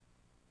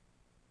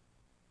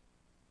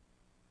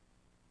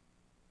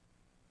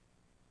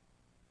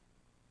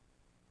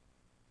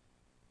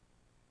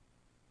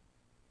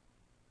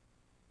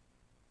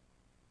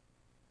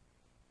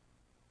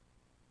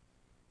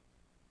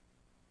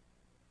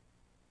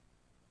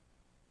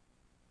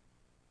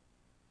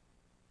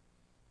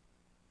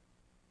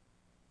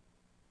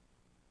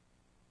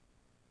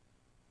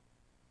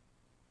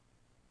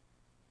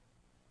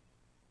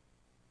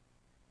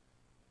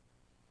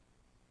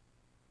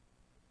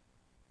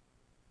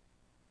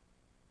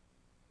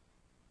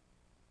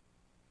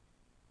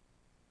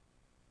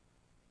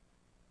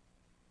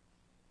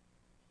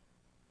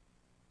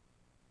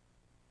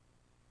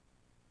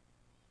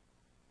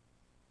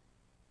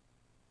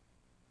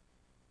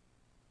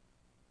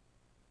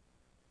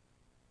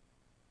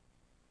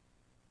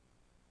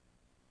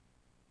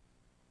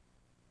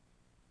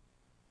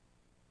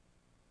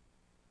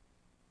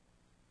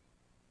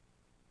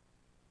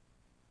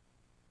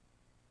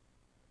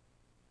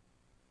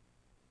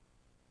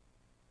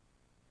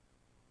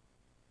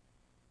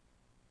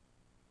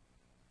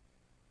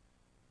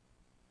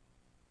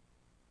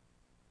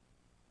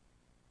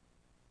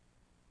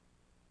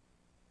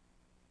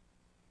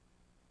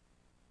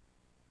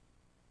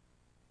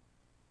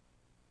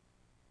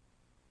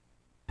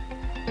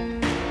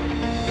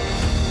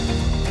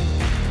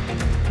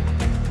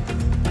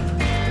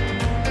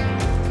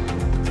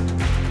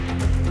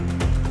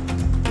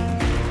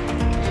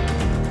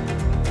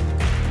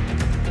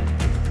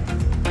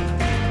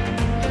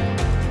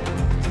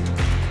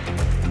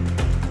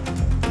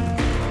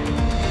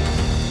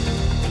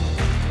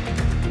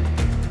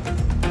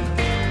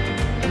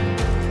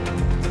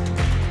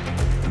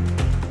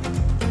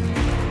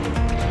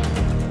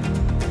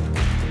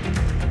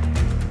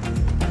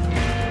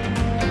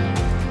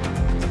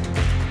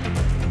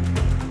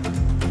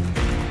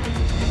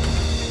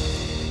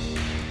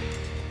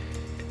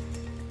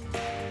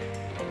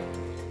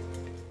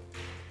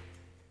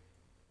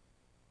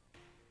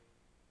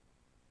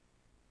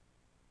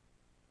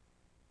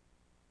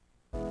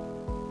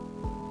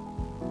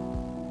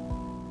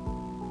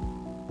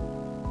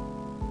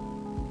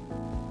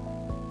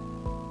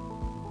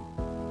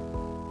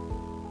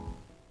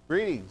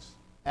Greetings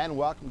and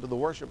welcome to the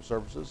worship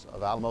services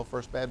of Alamo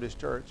First Baptist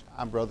Church.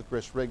 I'm Brother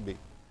Chris Rigby.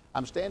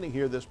 I'm standing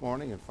here this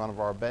morning in front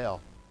of our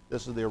bell.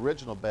 This is the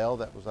original bell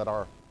that was at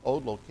our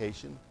old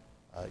location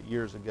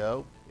years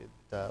ago. It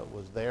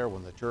was there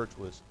when the church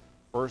was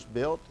first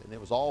built, and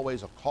it was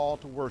always a call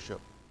to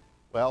worship.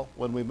 Well,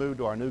 when we moved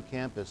to our new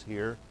campus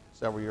here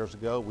several years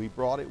ago, we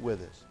brought it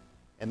with us.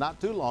 And not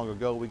too long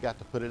ago, we got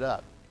to put it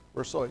up.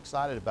 We're so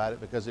excited about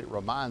it because it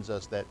reminds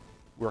us that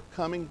we're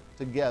coming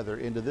together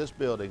into this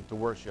building to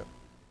worship.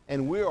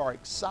 And we are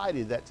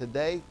excited that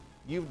today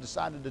you've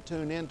decided to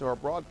tune in to our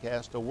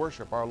broadcast to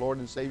worship our Lord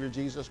and Savior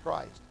Jesus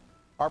Christ.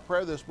 Our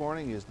prayer this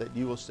morning is that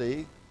you will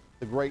see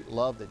the great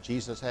love that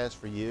Jesus has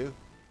for you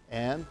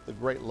and the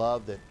great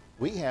love that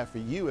we have for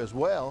you as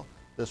well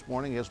this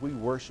morning as we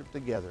worship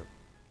together.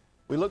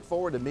 We look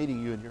forward to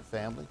meeting you and your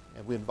family,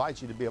 and we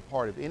invite you to be a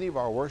part of any of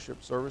our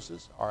worship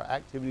services, our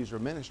activities or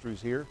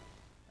ministries here.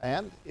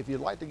 And if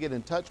you'd like to get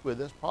in touch with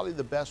us, probably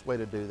the best way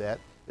to do that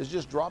is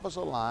just drop us a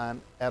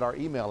line at our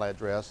email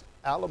address,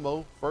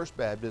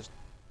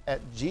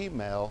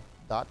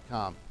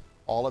 alamofirstbaptist@gmail.com.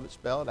 All of it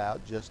spelled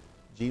out, just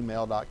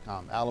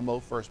gmail.com, Alamo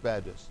First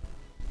Baptist.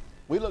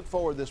 We look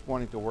forward this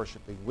morning to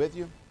worshiping with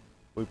you.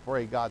 We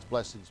pray God's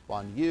blessings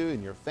upon you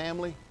and your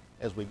family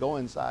as we go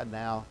inside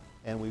now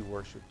and we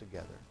worship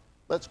together.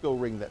 Let's go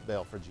ring that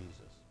bell for Jesus.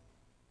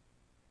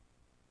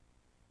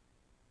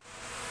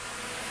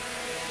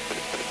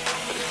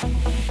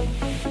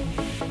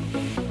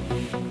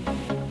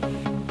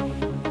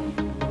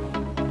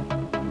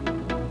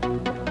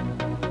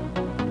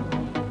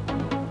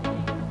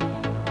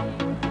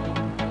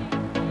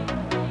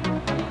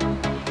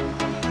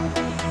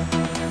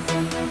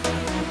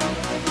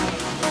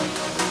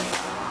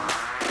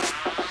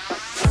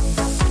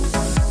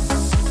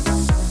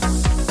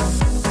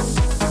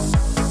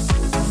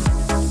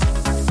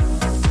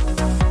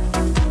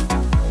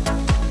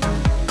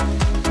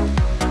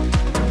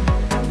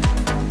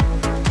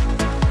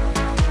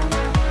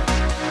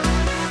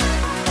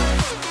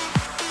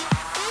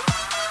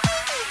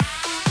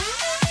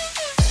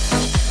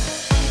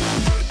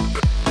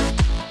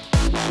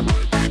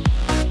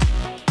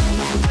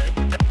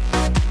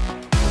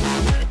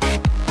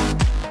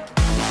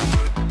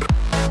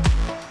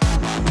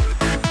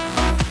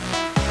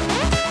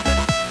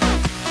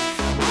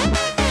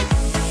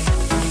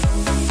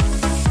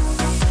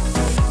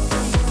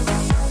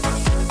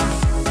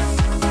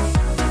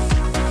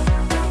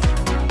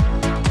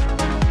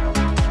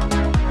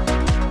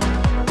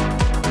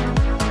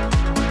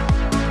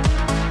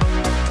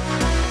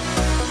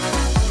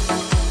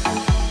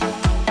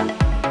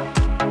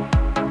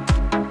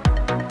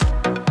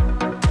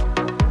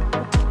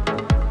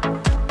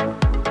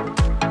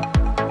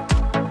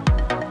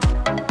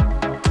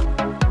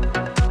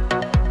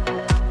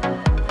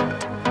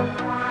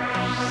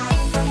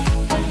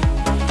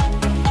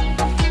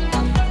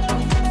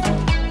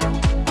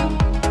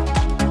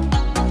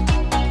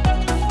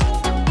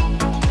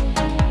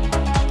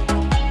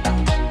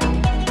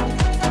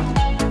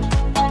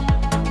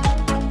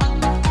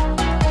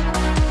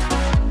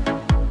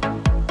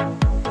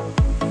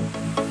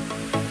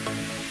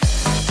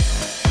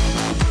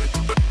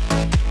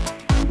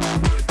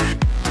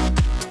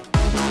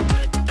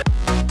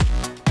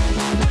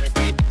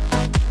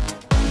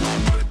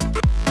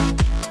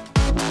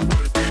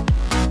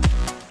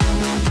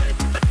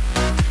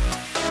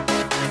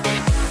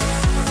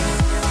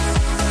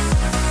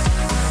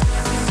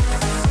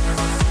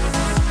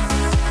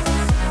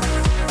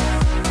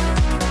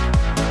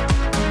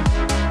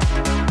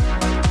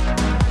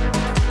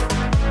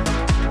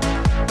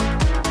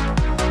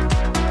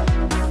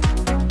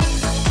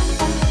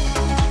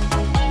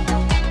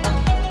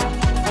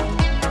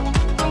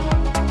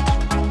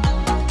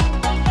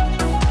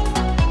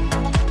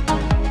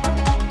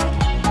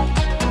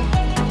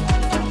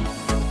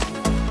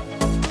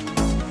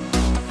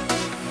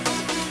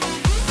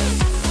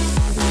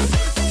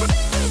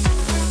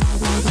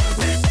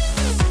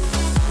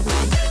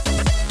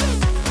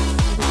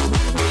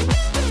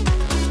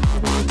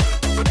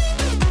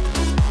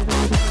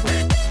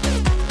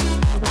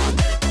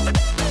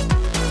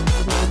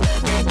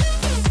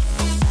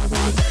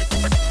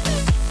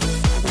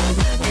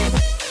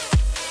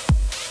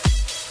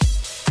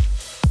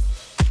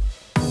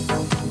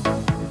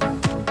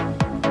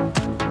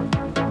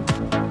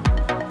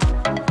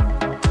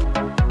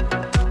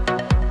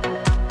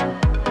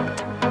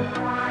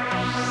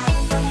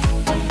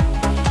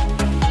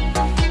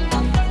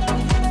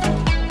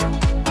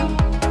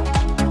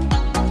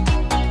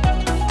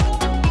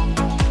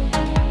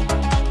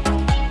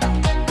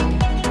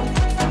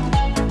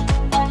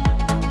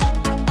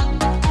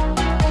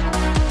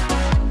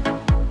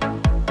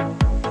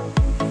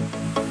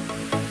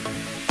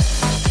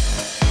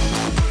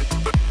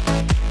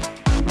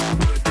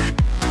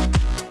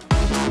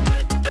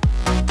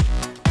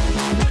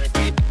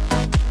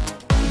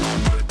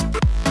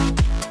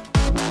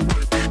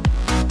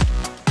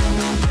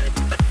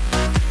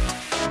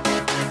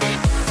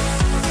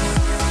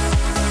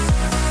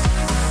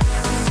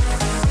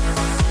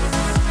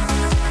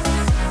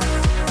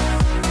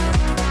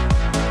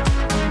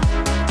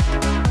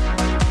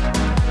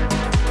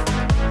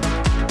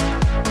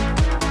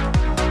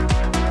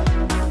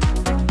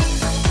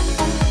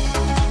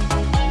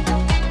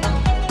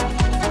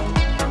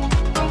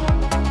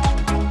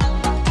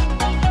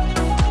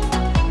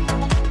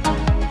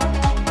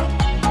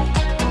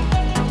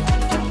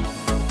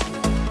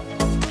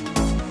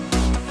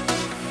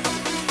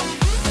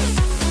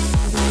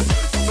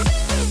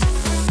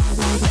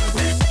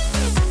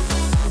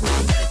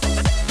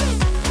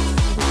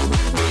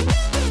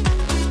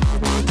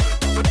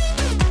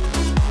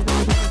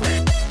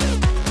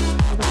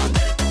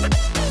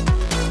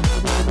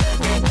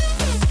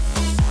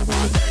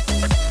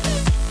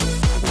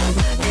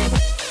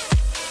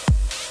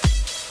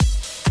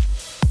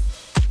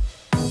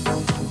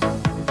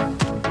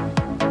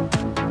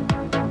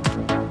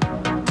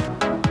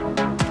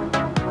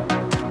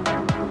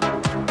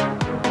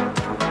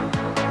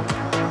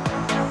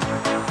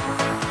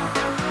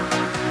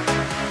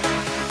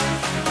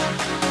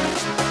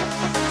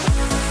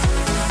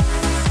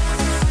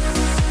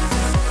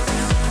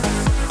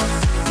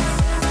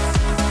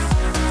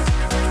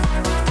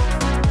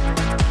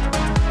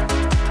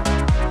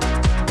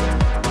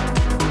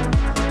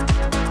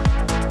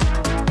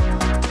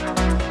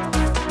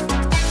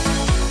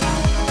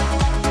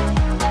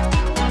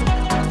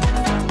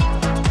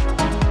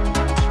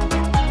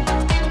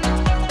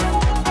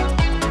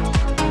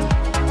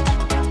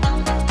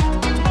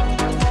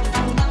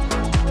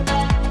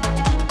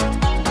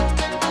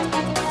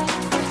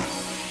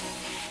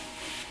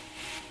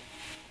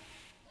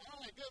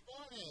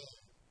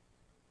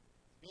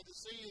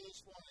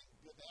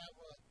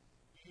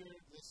 here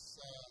this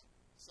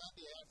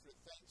Sunday after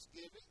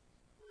Thanksgiving.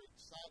 We're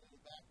excited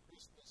about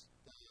Christmas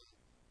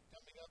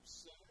coming up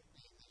soon.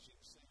 And as you can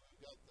see, we've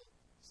got the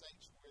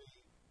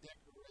sanctuary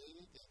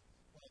decorated. And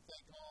I want to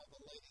thank all the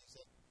ladies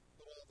that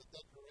put all the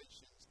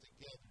decorations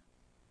together.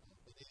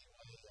 But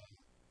anyway,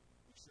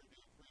 we sure do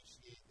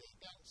appreciate that.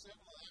 Got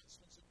several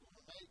announcements that we're going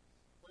to make.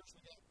 First,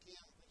 we got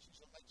Kim. I think she's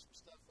going to make some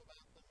stuff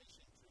about the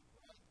mission trip,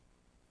 right?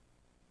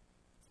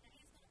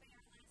 Today is going to be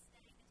our last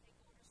day to take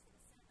orders for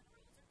the cinnamon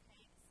rolls or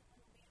cakes.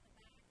 Someone will be in the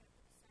back after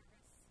the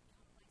service.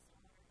 You'll place an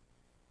order.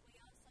 We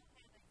also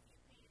have a few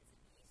pans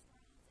of yeast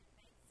rolls and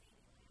baked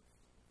ziti left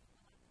if you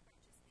would like to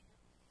purchase them.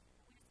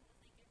 And we just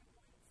want to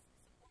thank everyone's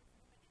support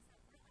for making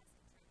this our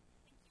lasting trip.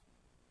 Thank you.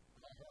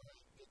 All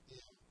right, good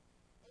deal.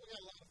 Well, we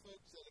got a lot of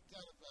folks that have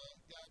kind of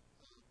got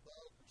a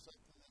bug or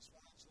something this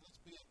morning, so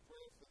let's be in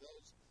prayer for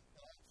those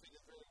that aren't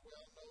feeling very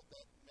well. Know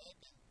that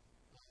Megan,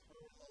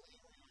 her and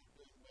Lillian are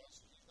doing well,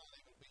 so she's not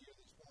able to be here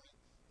this morning.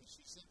 And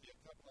she sent me a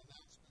couple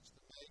announcements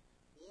to make.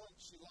 One,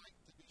 she'd like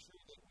to be sure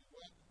that we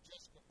welcome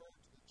Jessica Burke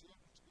to the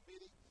Children's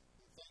Committee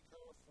and thank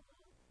her for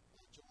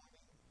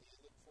joining and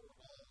look forward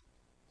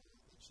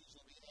that she's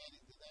going to be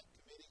adding to that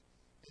committee.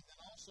 And then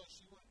also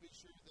she wanted to be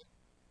sure that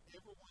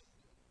everyone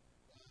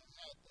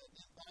had an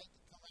invite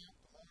to come out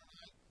tomorrow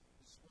night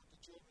to support the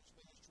children's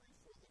ministry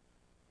for the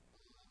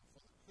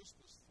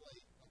Christmas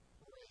Flake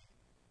Parade.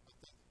 I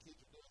think the kids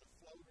are doing a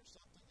float or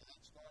something, and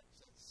that starts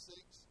at 6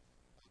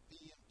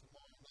 p.m.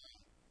 tomorrow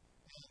night.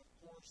 And of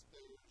course,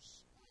 there's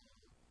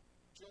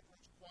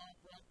children's choir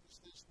practice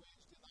this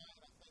Wednesday night.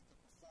 I think the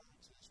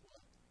performance is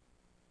what?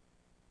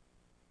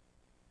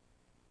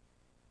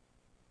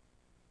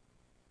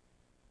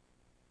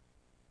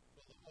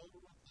 For the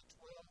older one, the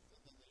 12th,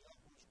 and then the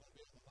younger one's going to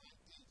be on the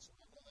 19th. So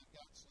I know they've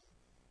got some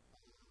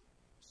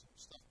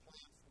stuff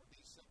planned for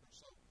December.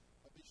 So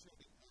be sure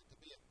to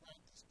be at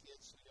practice,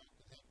 kids, so y'all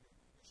can have your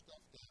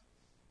stuff down.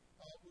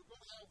 We're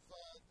going to have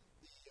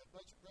the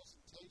budget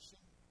presentation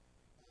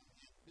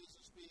and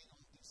business meeting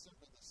on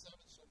December the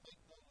 7th, so make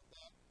note of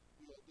that.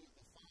 We will do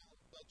the final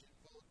budget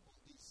vote on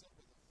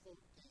December the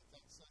 14th,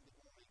 that Sunday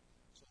morning,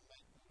 so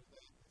make note of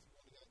that. If you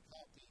want to get a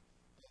copy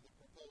of the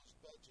proposed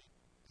budget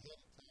ahead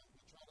of time,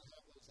 we'll try to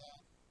have those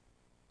out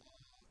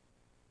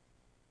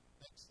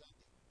next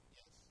Sunday.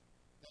 Yes,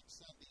 next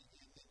Sunday,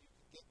 and then you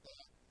can get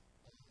that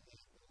and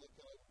look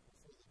it over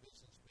before the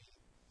business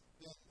meeting.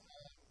 Then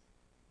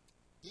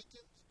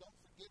deacons, don't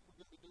forget we're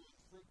going to be doing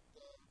fruit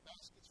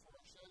baskets for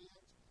our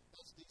shut-ins.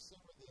 That's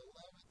December the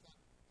 11th.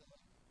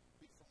 That'll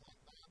be from like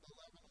 9 to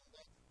 11 on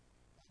that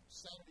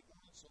Saturday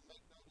morning, so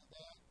make note of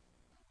that.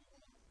 We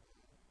want to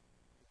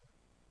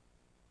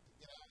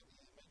get out and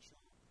make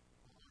sure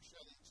our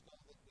shut-ins know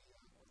that we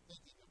are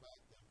thinking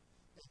about them.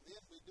 And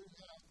then we do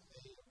have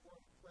a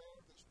word of prayer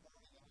this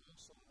morning and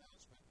also an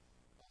announcement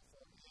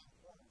for the Ann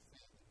Horner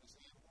family. Ms.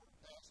 Ann Horner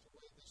passed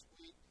away this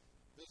week.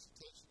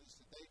 Visitation is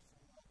today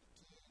from 1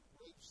 to 2.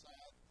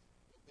 Graveside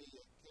will be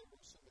at Cairo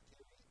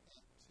Cemetery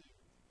at 2.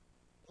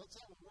 Let's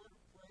have a word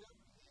of prayer,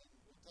 and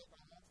we'll take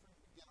our offering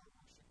and begin our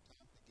worship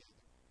time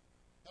together.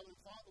 Heavenly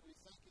Father, we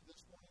thank you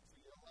this morning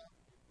for your love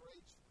and your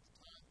grace, for the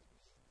time that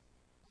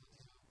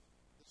we have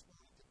this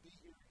morning to be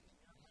here in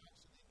your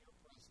house and in your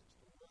presence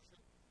to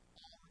worship,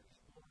 honor, and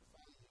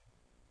glorify you.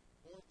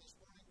 Lord, this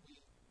morning we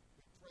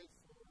pray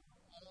for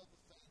all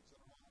the things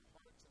that are on our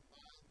hearts and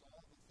minds,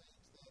 all the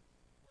things that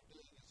we're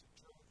doing as a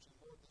church. And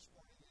Lord, this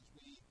morning as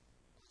we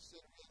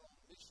center in on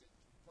missions,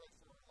 we pray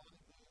for our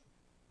Lonnie Moon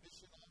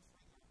mission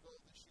offering. Our goal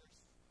this year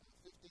is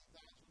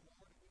 15,000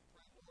 more. And we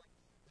pray, Lord,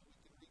 that we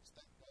can reach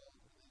that goal.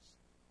 And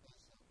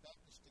as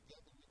Baptists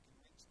together, we can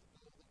reach the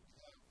goal that we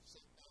have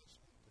set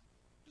nationally to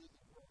do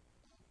the work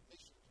of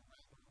missions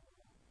around the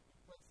world. We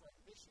pray for our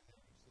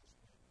missionaries this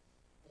week.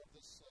 Lord,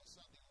 this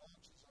Sunday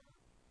launches our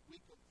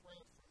week of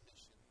prayer for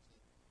missions.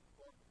 And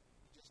Lord,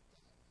 we just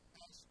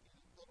ask you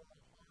to put on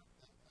our heart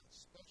a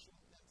special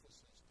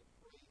emphasis to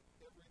pray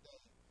every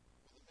day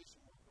for the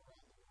mission work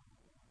around the world,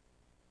 Lord.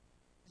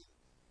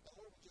 And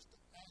Lord, we just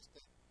ask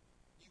that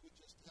you would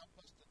just help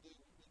us to do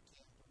what we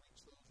can to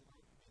reach those in our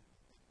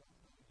community that don't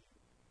know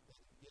you, that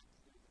have yet to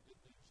hear the good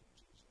news of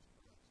Jesus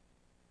Christ.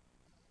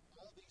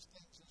 All these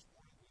things this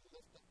morning we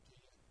lift up to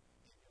you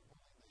in your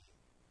holy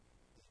name.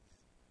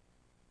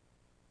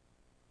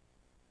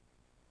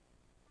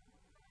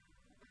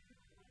 Amen.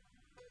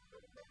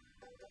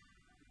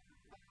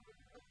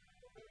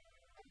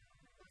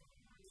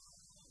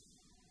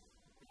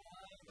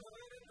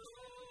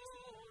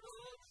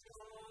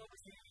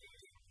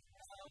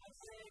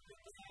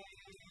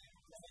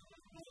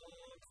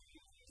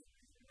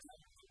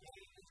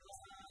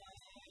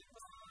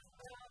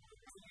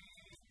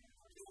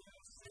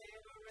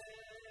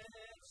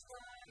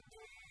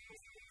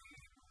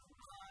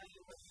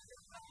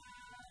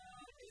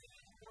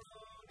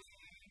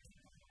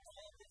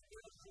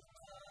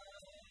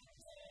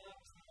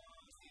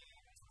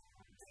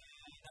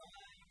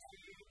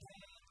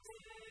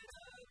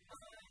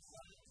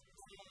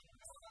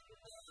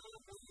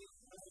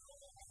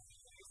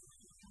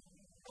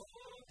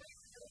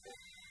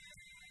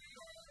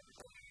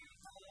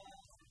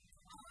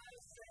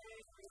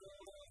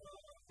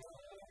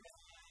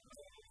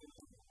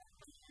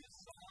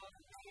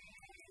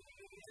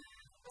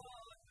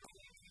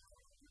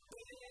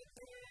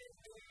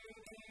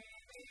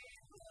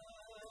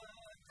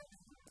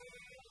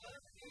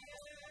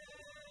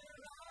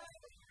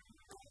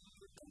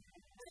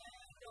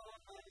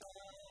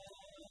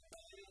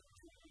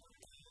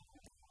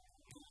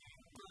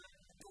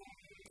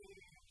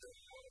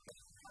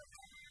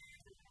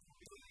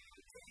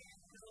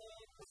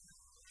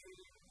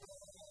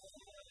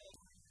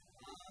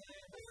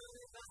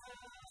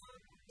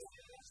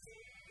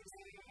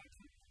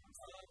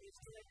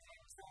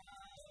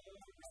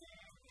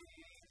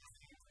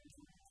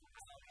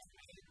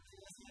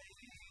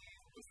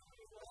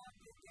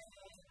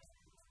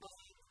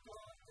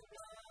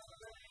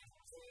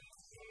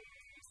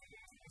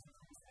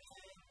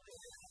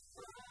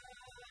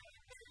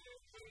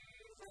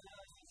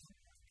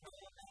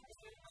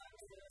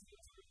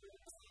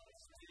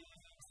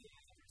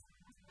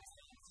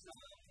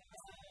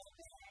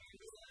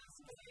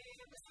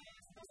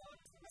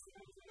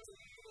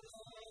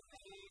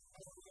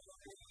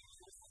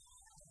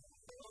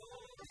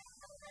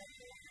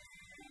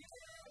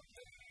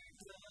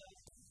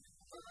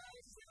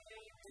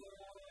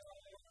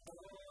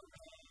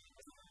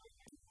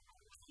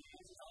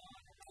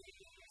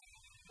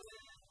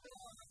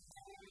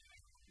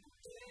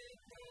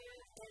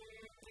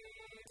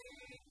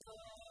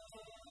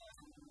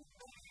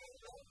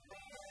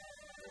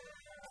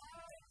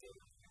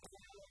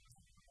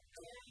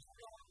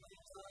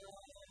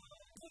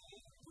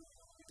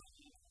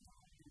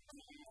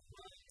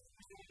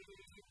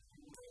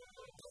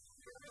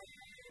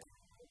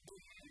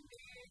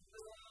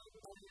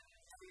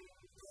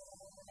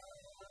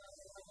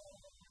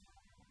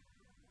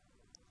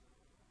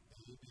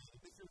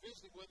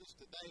 visiting with us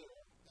today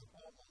or at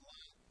home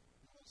online,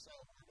 we want to say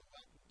a word of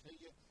welcome to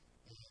you.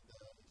 And if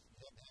you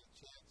haven't had a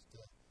chance to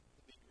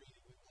be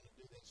greeted, we want to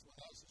do this one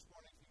else this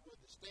morning. If you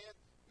would, to stand,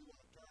 we want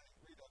to turn and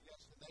greet our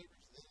guests and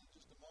neighbors. Then in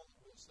just a moment,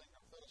 we'll sing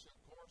our fellowship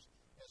chorus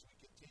as we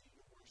continue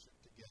to worship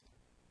together.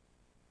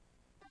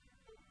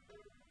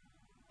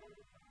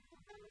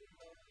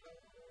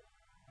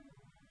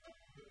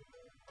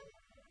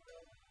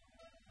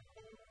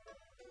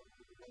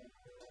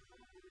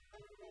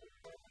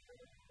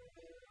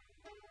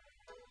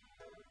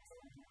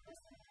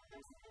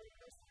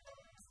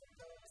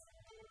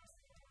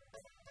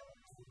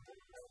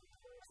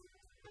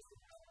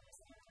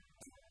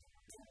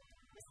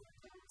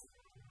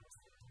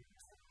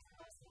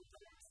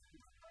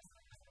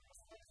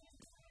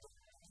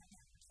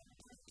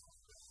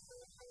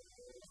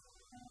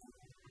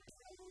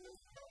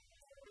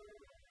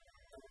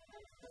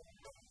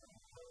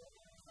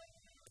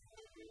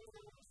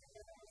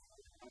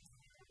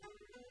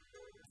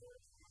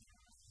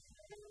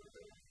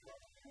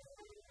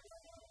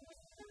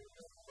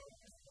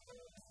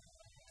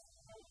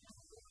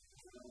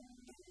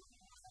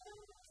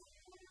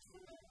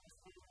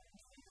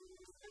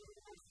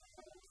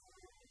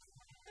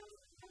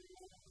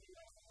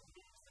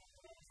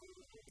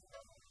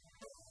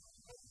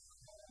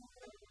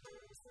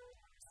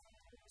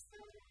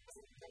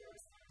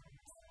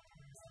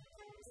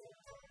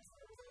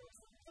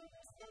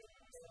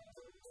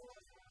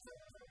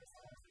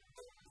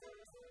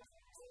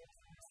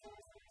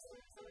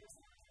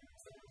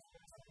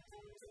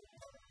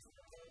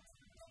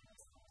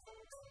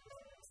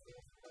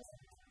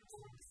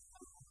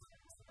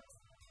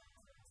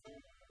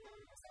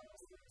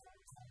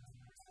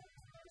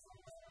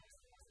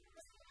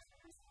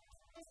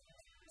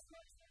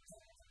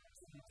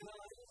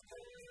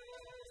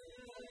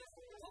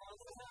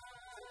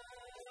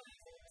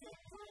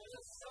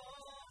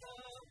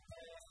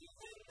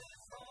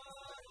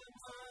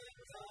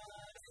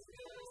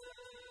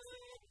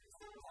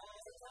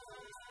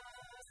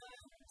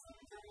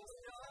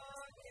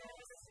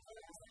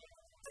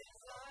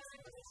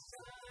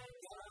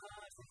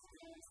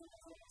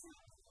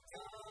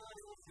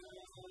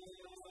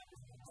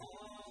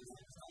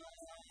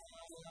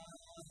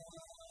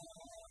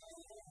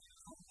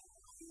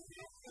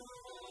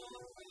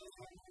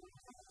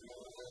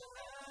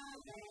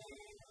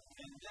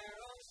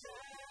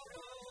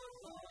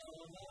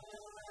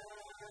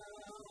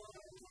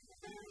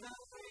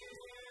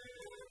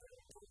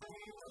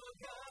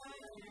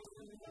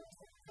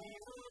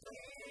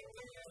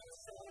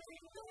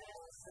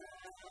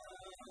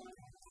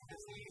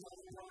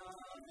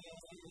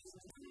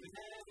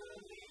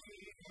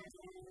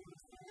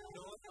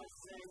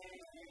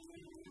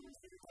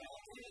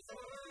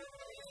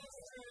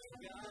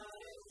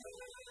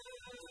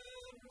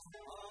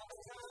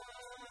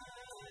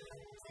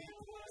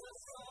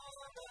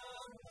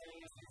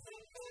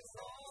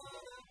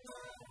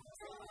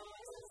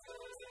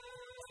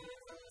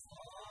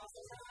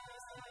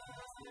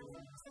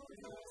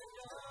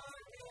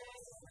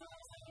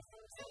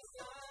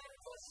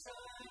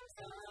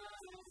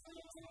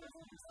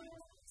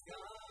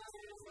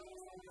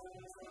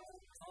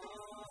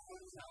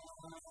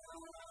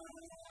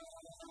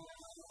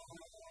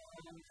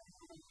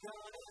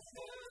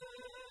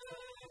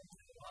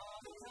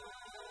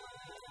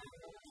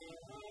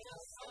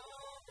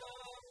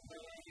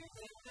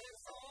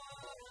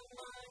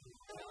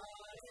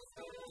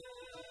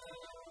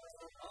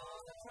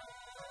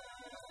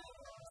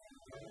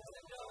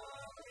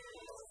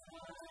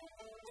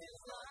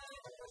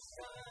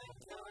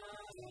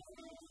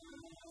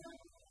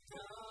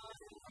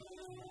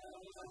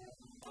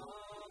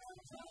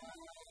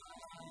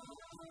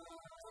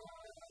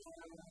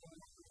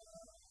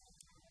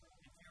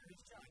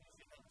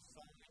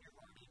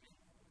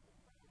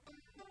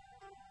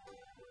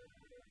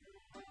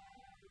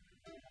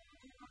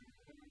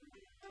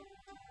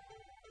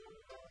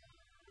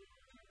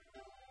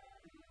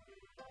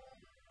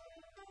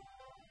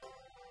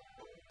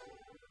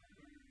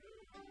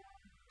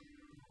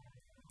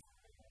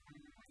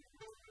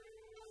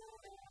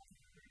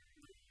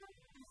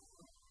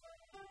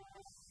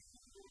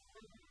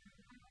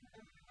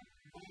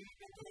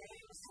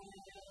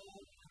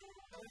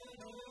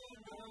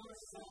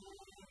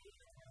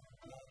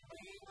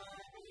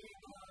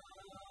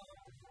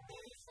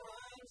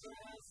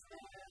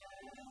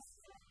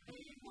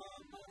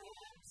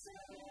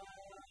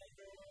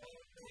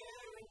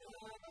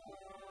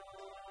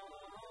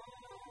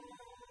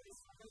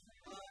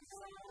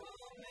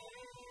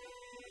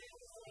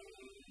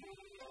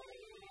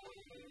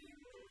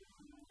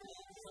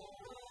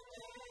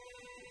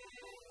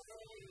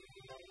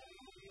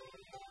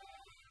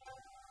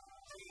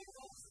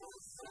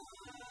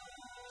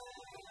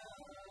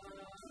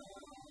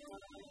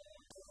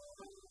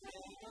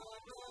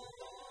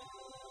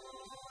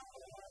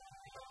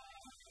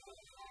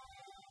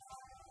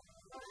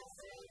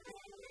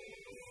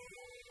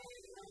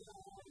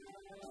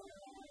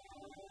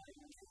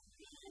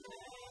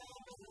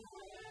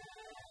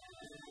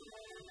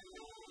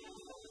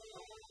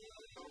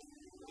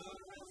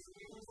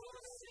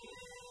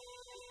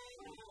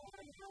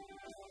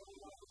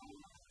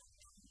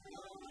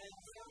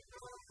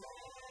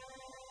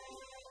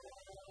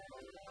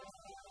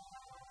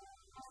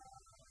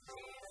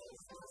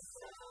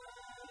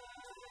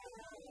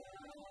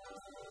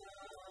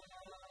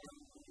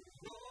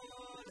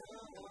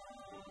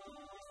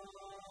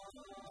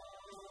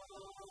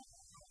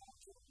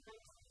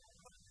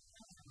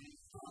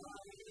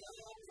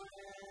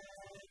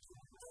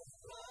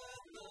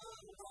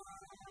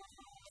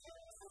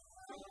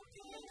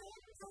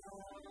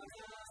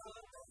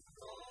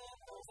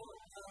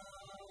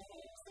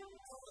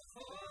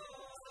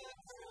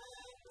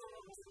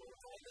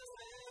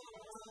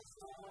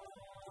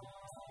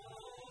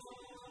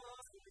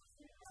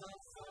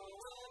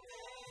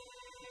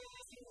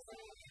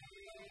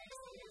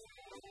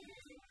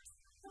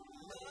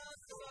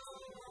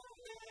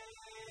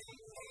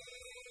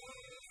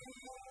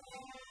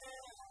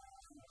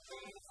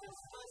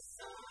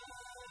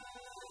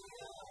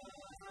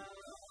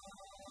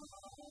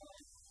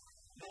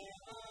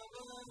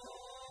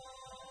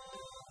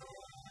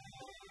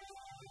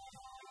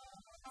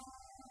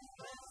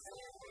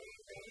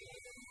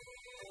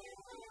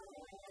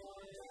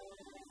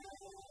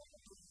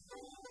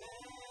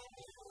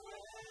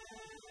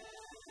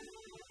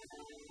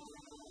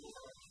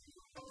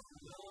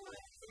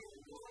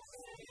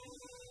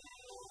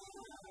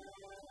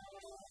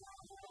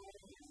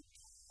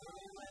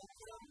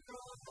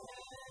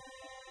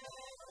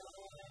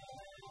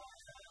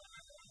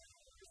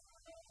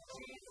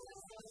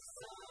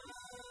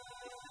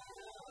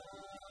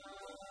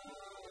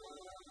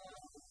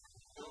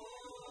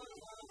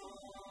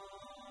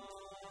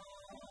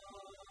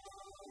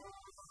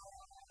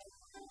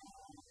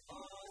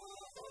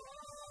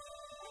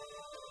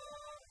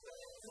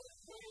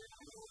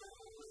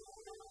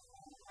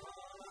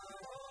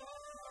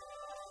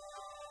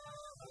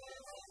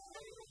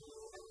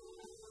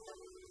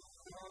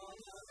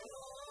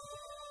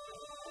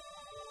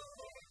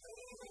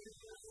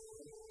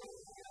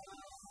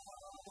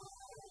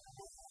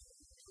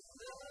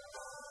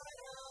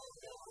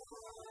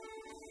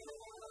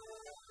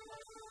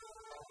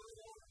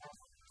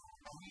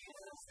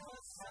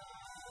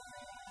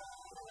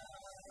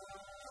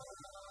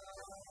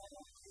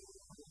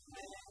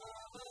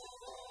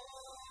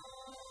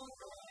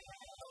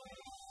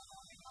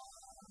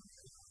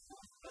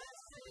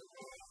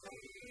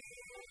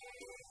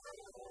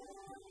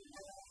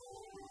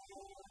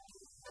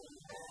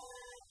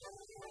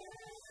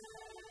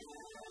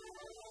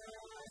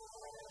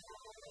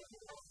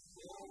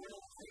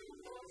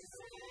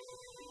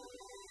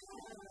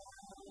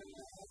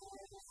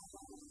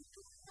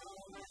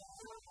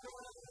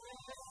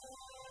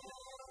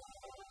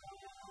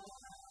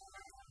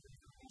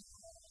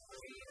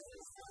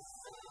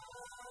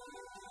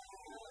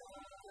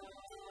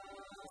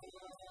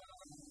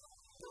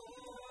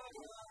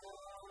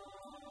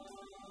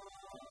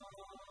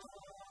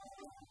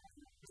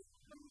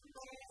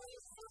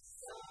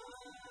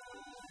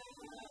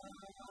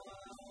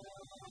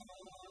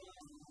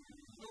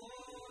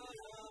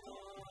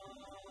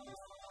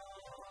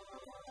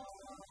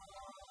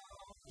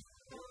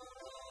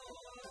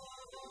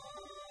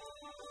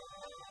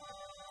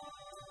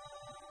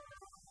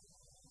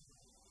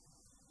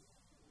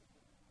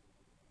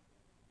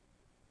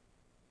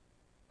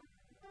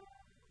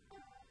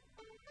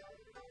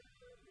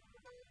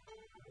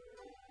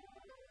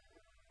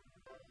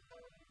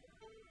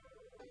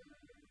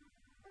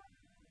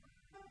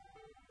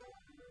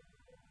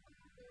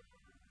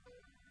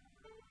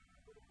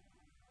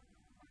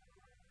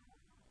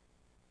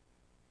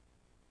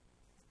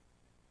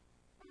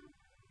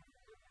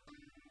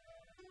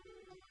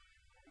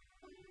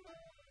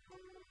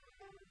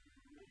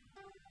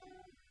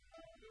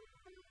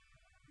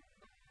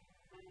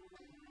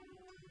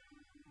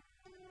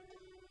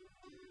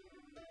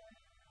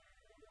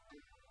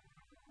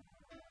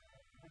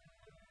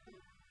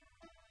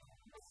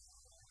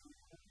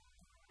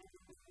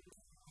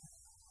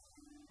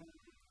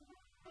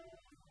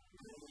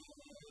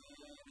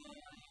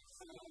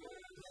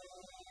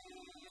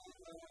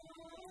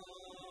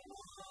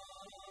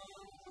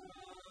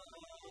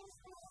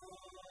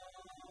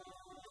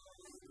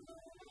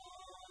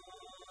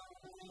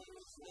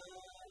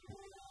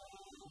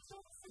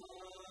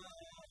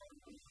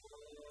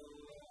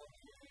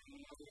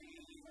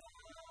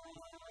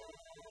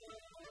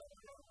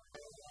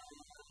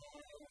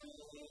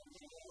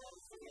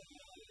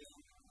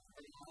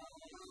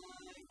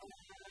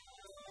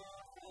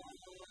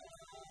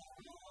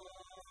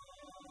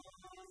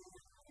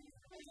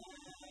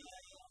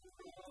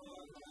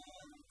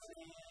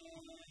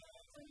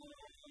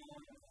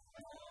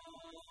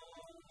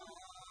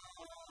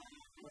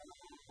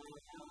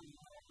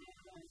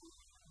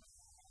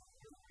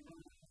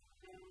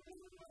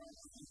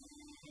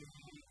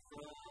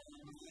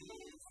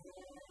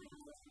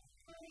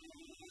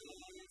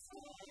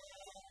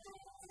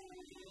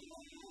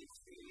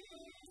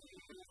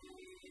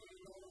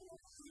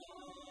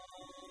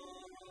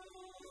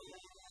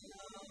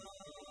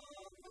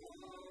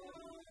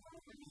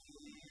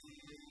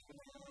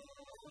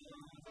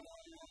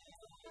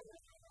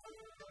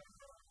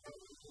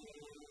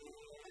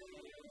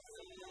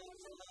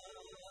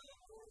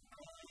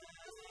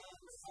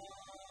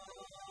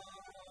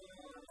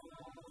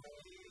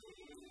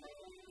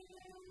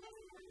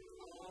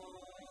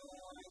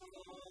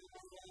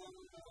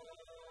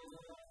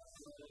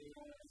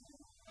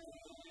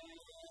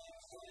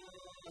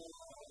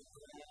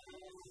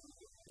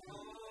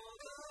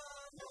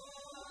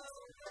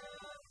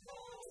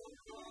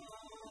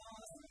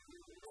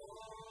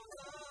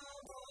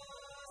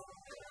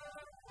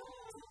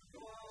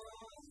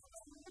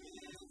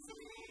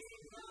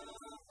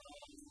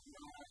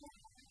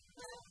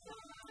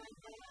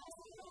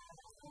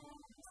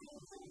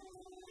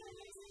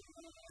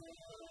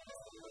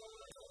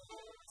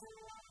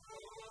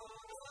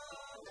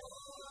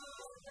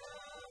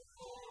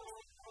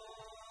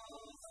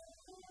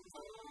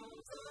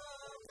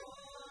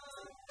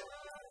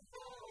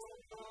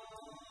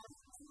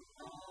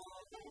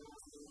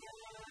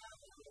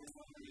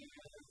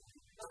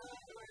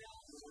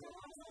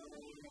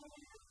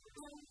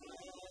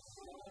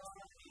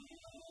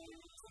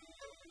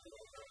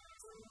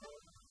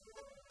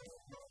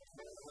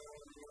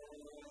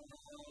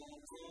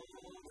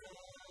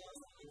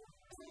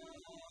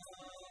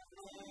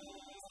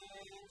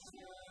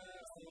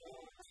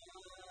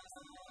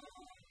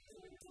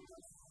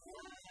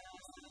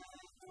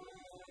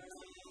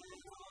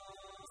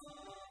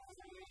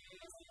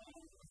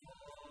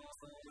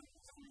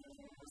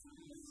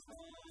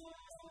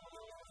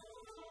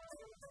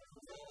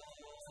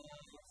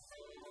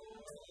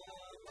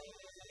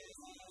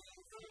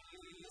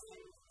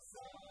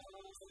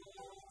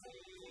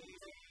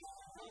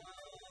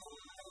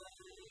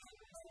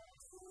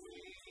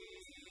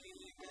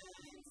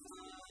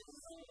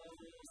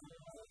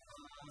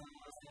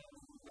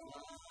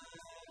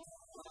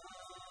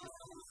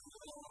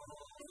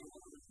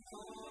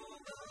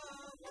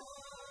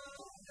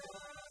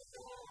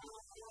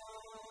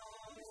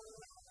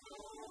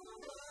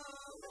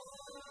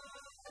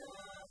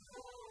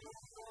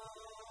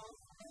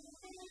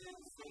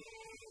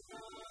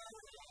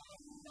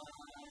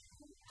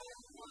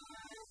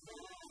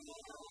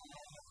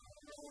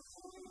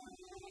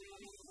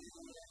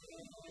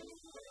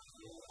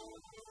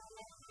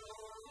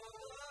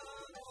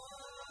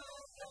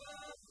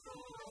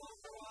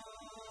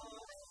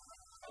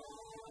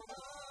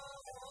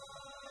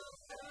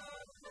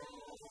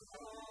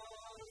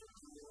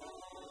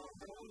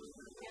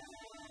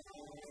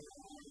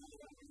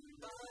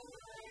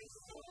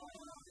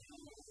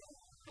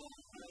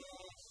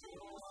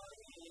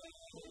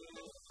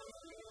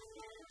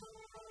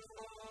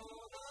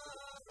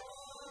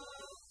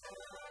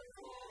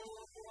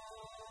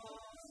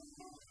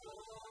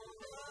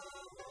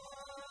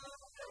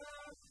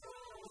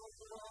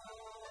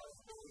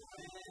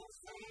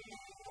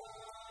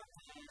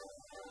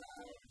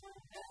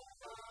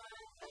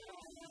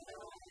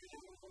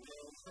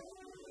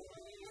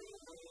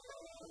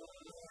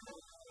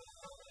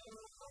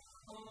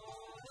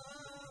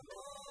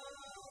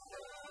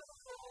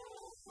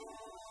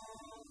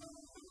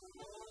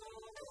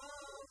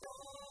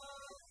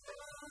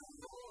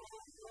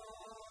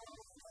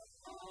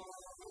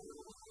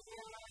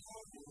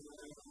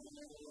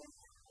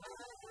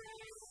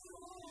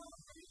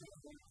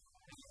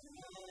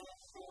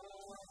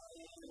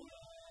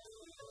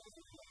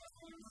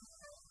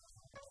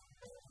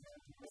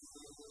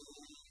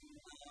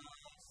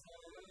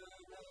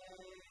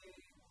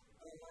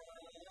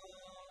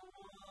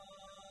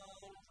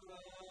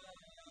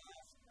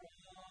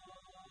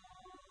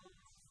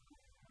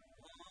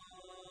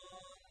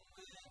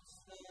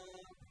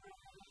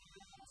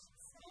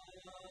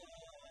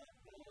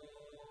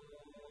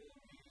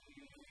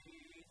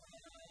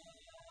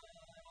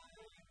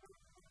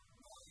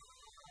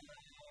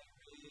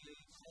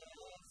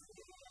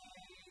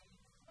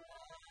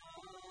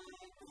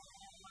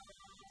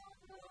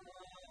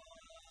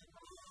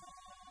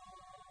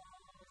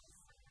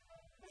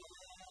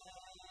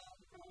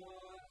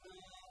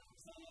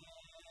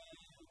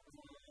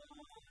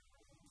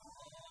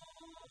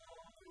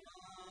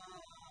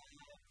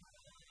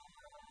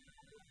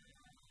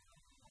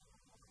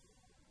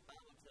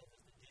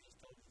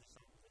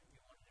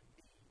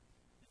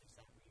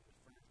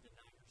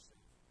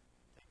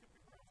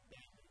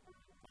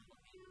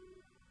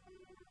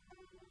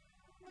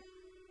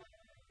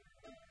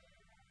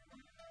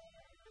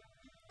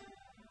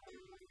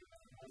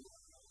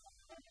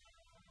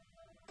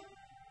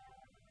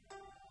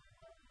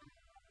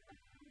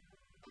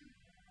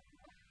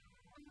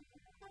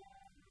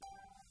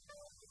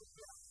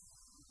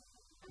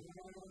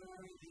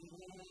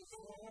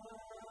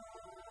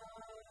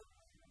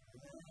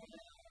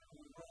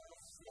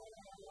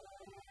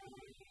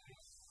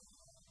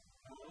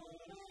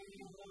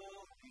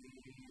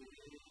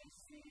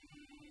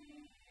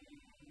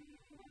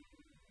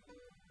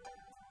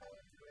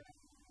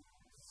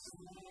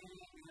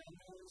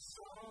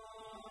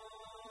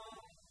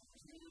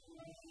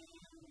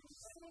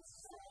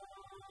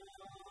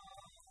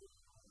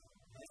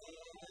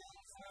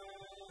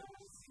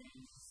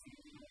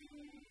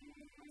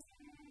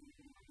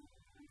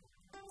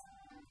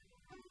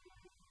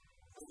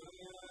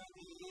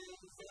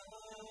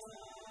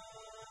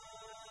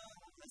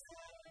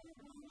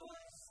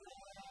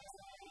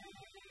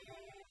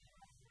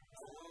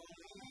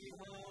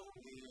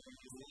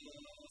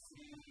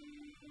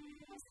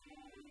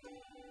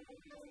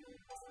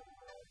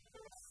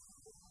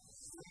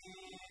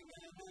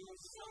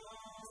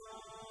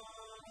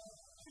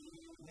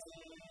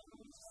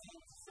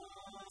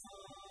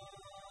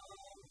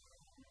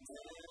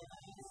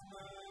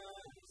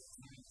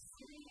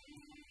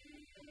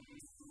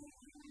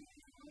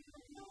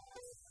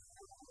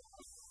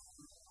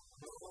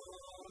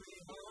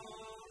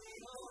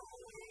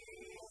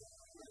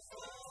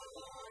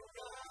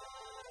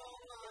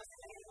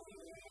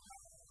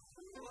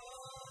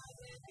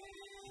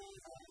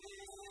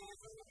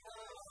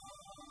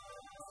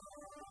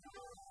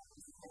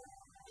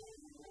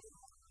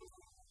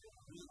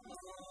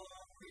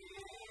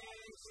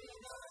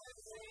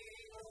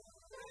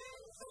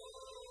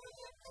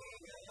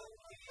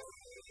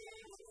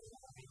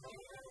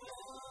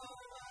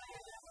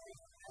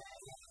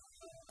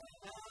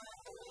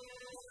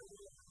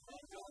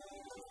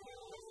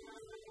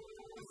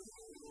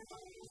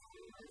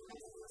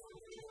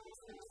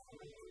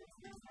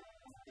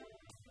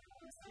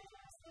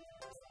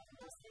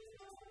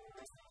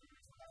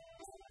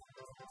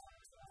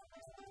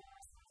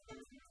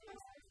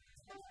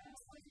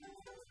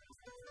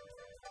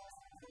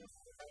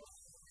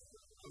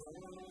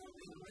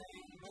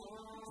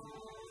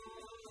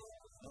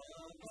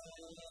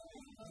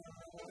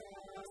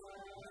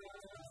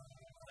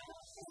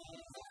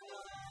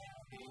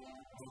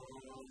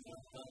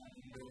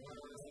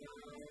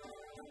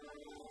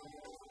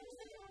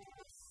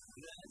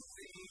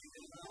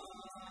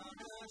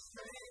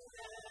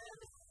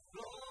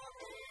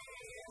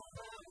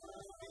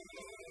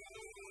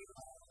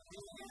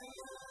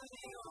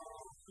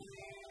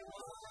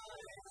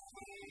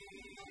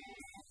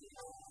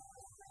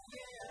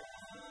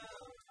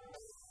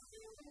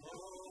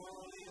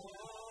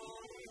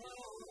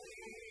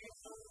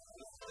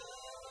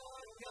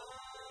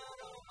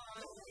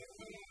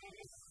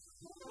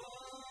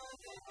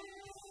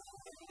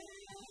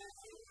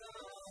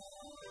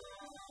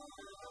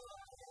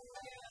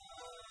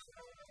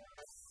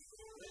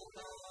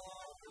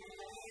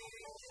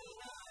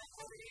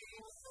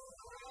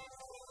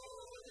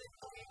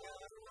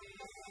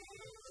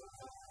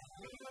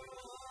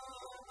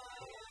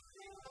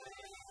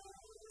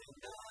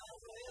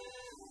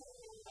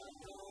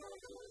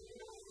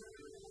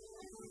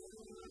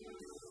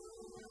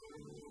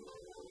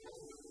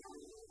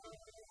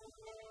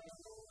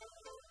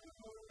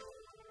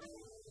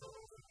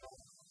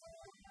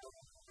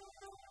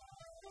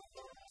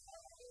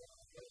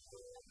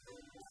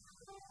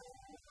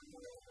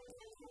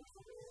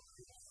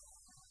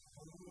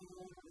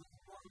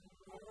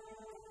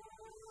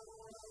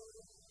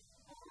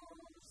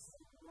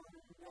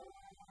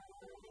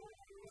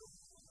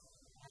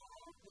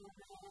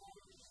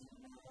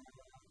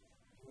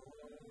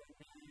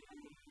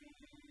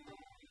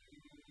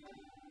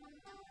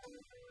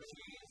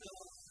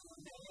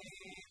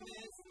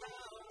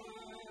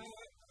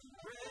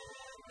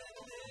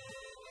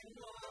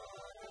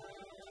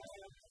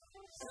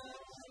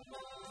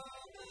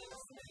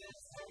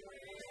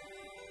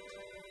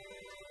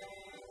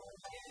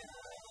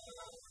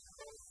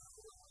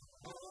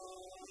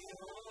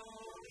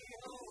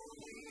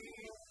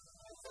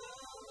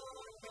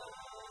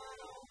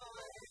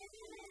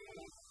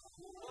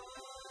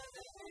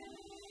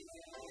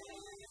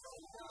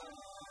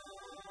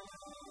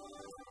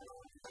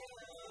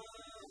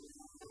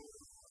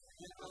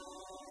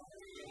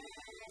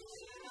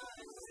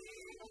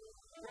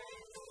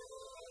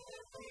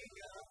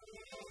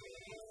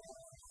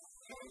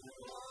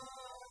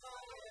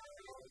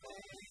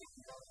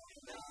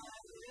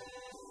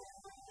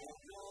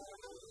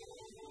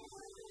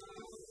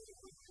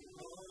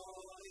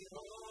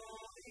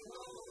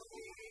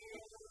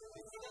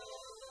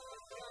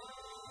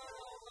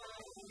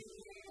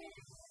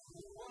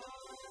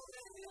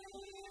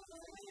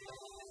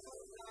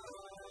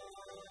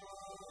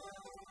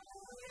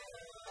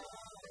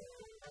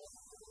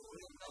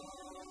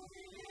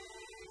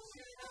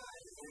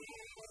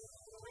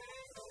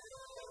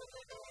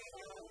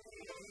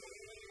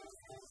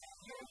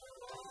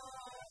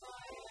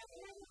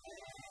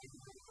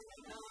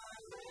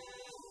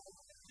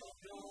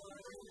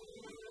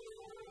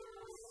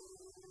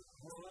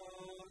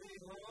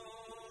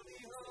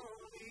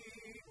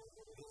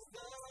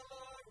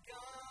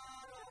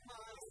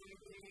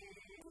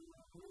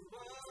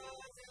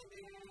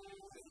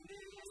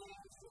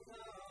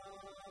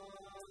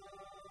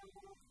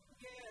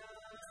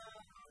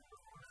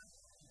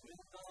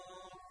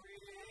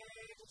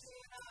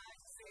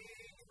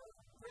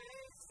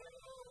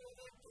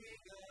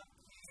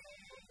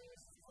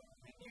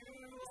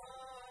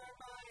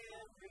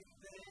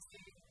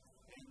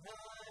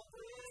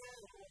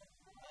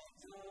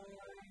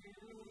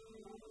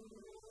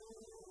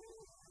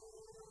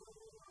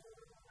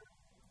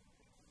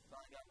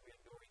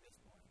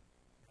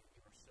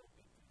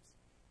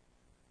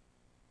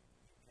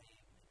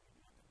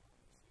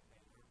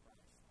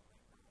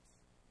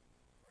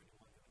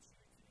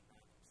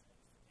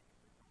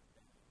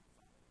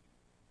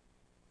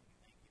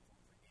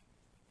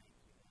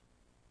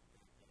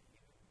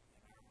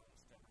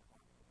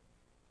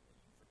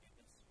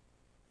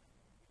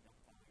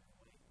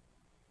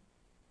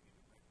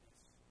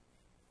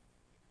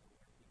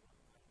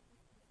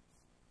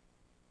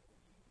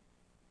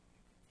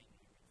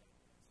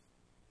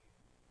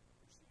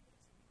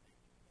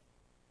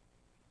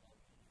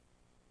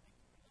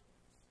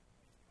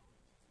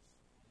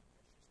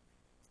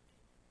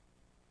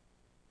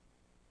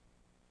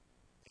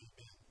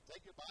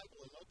 Take your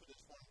Bible and open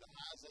this morning to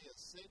Isaiah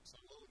 6,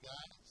 our little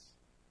guys.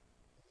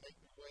 And make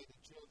your way to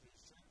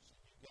children's church, and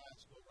you guys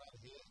go right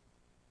ahead.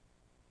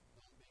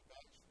 Don't be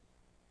bashful.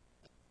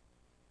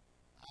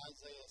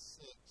 Isaiah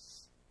 6.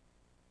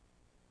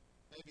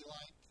 Maybe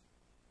like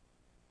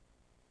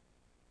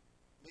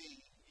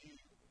me, you,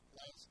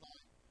 last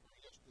night or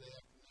yesterday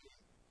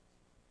afternoon,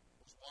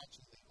 was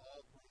watching the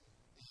Auburn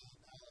and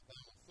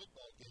Alabama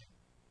football game.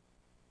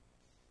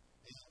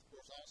 And of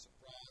course, I was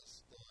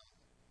surprised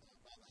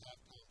by the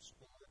halftime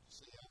score to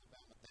see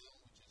Alabama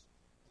down, which is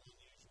an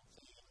unusual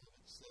thing in and of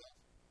itself.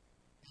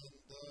 And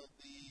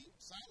the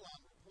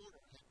sideline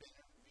reporter had been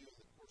interviewing,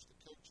 of course, the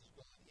coaches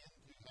going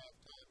into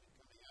halftime and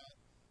coming out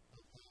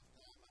of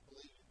halftime. I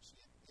believe she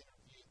had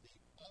interviewed the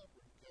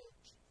Auburn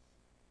coach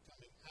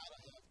coming out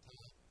of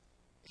halftime.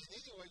 And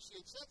anyway, she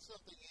had said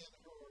something in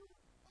her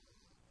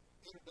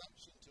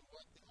introduction to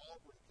what the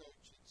Auburn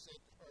coach had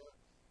said to her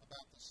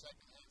about the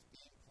second half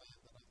game plan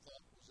that I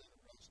thought was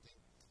interesting.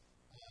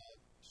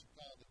 She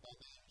called it by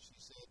name. She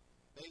said,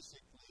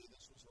 basically,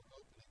 this was her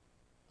opening.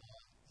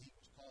 He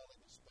was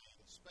calling a spade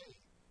a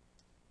spade.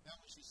 Now,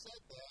 when she said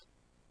that,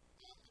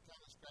 I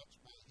kind of scratched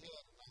my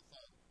head and I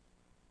thought,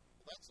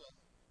 well, that's a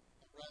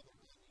rather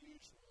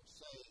unusual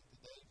saying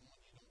today,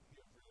 one you don't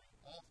hear very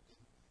often.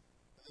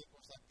 And then, of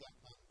course, that got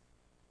my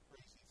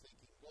crazy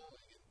thinking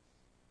going.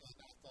 And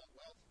I thought,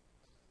 well,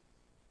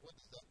 what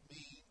does that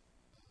mean?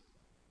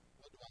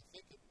 What do I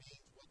think it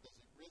means? What does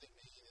it really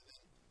mean? And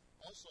then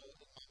also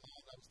in my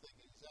mind I was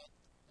thinking, is that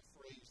a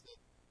phrase that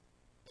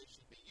they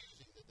should be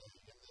using today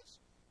in this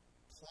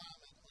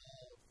climate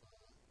of,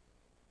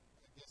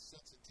 I guess,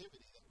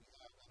 sensitivity that we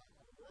have in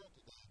our world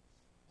today?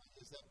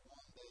 Is that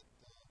one that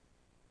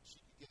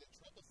she could get in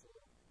trouble for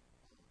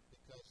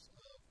because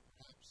of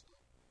perhaps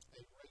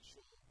a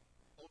racial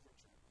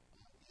overture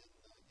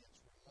in its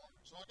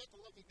remarks? So I got to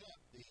looking up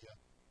the,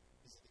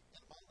 is it the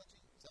etymology?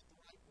 Is that the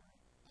right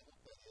word? I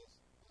hope that is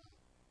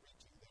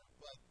reaching there.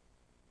 But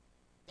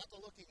got to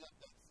looking up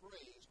that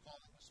phrase,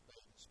 calling a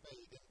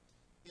spade, and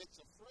it's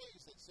a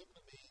phrase that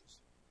simply means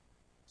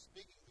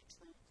speaking the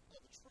truth of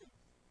a truth.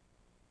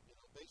 You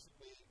know,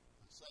 basically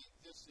saying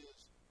this is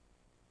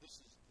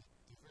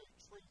the very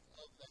truth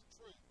of that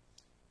truth.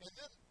 And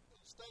then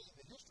studying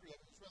the history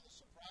of it was rather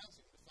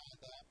surprising to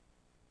find out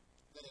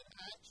that it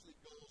actually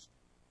goes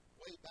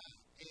way back.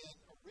 And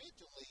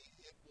originally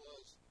it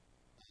was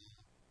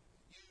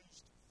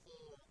used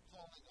for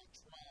calling a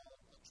trowel,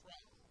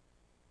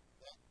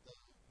 that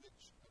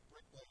which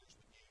bricklayers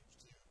would use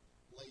to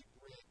lay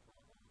brick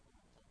or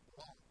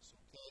blocks,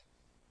 okay?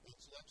 And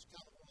so that's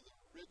kind of one of the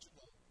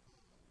original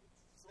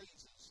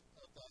phrases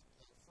of that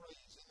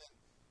phrase. And then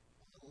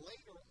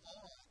later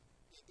on,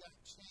 it got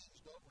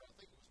changed over. I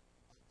think it was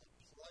a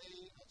play,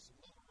 some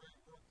literary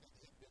work that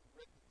had been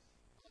written,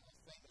 a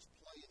famous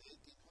play in the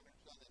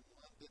 1800s done in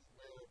London,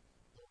 where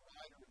the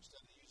writer,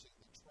 instead of using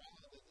the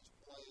trowel in his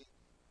play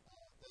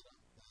that a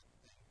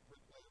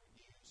bricklayer would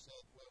use,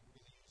 said, well, we're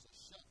going to use a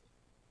shovel.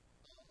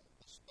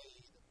 The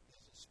spade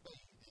is a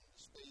spade, and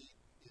the spade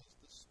is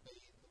the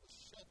spade of a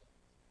shovel.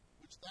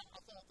 Which I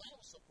thought that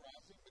was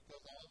surprising,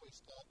 because I always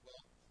thought,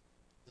 well,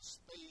 the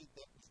spade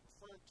that was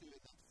referred to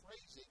in that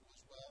phrasing was,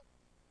 well,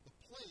 the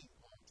playing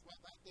cards. Well,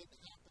 that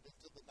didn't happen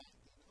until the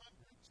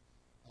 1900s,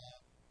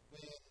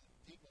 when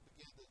people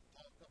began to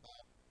talk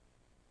about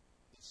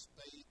the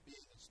spade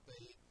being a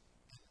spade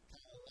and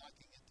kind of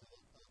locking it to the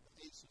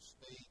ace of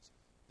spades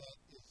that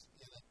is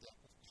in a deck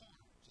of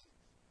cards,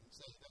 and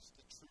saying that's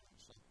the truth of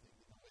something.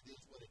 You know, it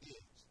is what it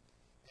is.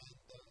 And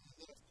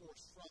then, of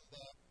course, from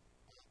that,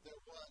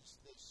 there was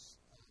this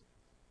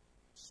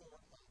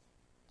sort of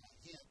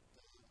hint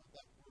of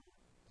that word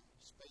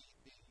spade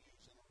being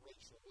used in a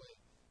racial way.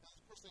 Now,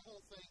 of course, the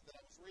whole thing that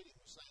I was reading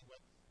was saying,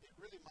 well, it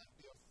really might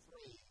be a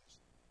phrase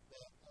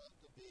that ought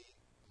to be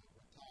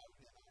retired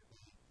in our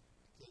day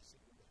in case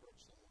it would hurt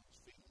someone's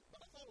feelings. But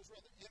I thought it was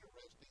rather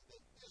interesting, the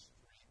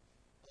history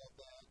of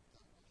that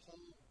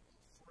whole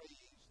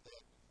phrase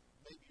that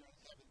maybe you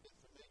haven't been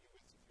familiar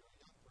with if you're a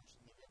young person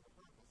you've ever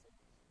heard before.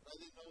 But I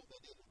didn't know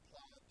that it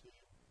applied to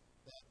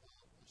that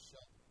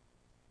shovel.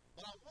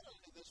 But I want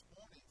to this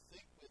morning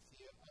think with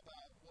you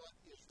about what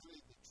is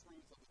really the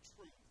truth of a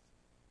truth.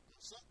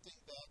 Something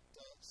that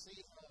C.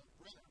 L.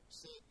 Brenner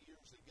said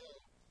years ago.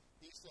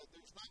 He said,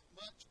 there's not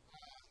much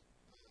I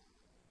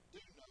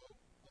do know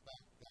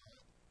about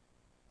God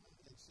in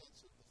the sense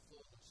of the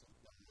fullness of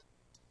God.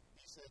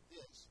 He said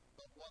this,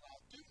 but what I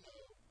do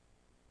know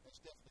has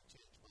definitely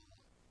changed my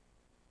life.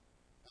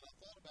 And I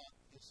thought about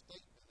his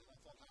statement, and I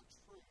thought how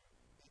true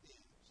it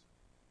is.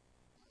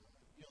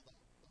 You know, the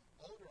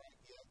older I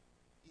get,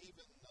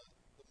 even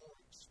the more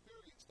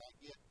experienced I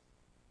get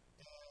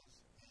as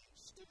a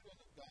student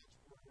of God's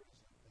Word,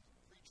 as a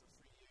preacher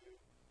for you,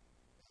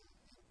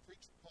 and a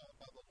preacher called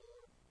by the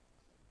Lord,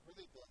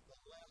 really the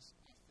less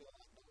I feel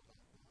I know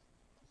about God.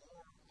 The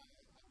more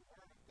I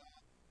learn of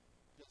God,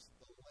 just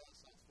the less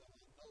I feel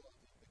I know of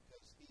Him,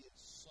 because He is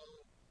so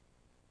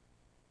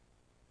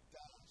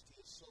vast, He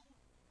is so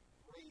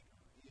greater,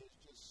 He is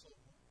just so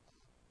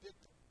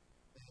bigger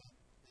than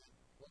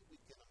what we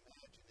can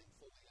imagine and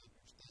fully understand.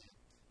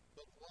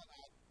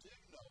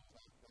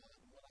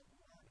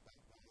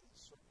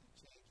 certainly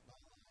changed my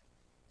life.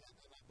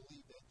 And I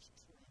believe that's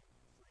true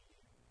for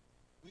you.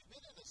 We've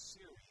been in a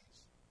series,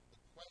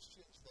 The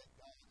Questions That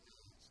God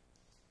Asks.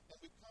 And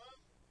we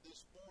come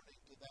this morning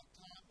to that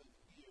time of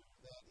year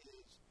that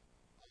is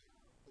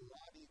our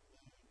Lottie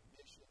Moon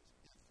Missions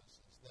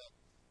emphasis. That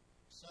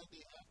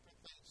Sunday after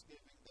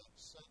Thanksgiving, that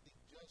Sunday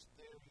just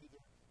there,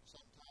 either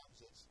sometimes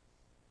it's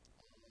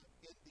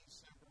in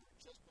December or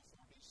just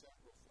before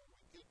December, before we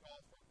kick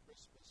off our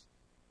Christmas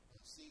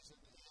season,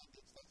 and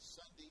it's that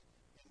Sunday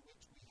in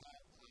which we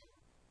have our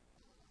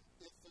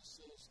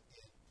emphasis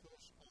and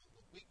push on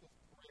the week of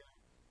prayer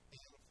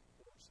and, of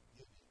course,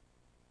 giving.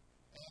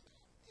 And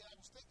I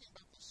was thinking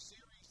about the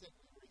series that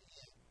we were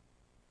in,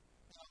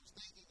 and I was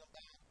thinking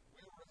about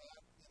where we're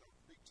at in our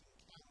preaching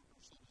calendar,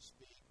 so to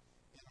speak,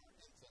 in our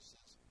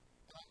emphasis.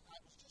 And I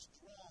was just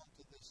drawn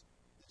to this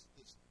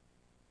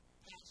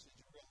passage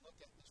we're going to look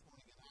at this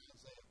morning in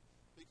Isaiah,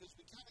 because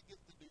we kind of get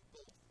to do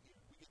both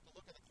here. We get to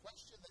look at a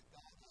question that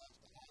God has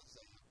to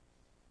Isaiah,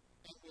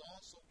 and we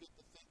also get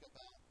to think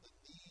about the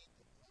need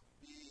of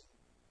being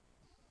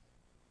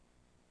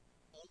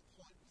on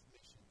point with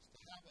missions, to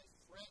have a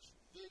fresh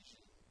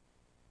vision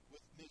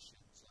with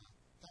missions.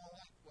 Kind of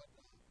like what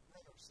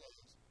Brenner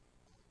says,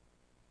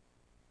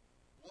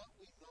 what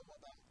we know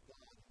about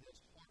God and His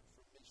heart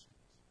for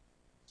missions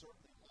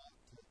certainly ought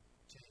to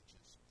change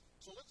us.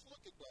 So let's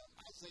look at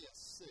Isaiah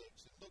 6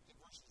 and look at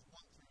verses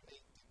 1 through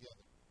 8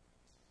 together.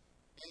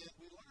 And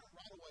we learn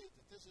right away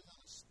that this is a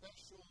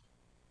special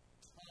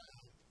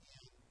time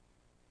in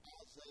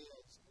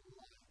Isaiah's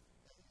life.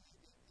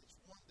 It's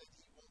one that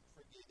he won't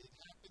forget. It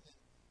happened in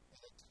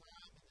a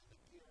time and in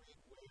a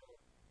period where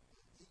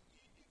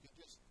you could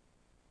just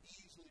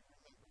easily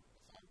remember.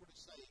 If I were to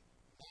say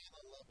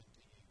 9/11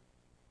 to you,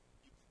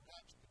 you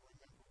perhaps can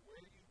remember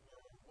where you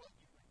were, what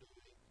you were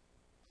doing,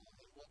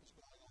 and what was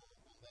going on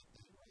that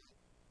day, right?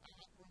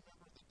 I can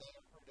remember the day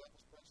I heard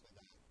Elvis Presley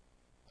died.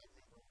 I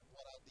remember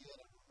what I did.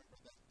 I remember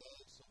that day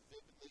so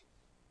vividly.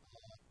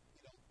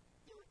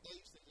 There are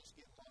days that just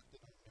get locked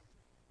in our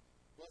memory.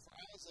 Well, for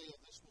Isaiah,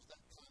 this was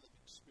that kind of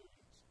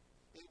experience.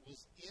 It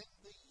was in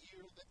the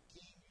year that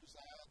King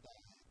Uzziah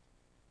died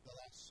that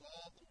I saw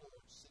the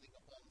Lord sitting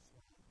upon the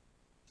throne,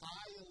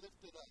 high and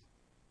lifted up,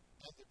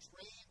 and the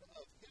train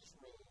of his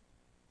robe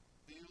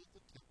filled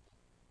the temple.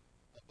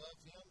 Above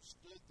him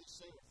stood the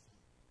seraphim.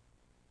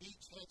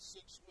 Each had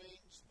 6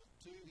 wings. With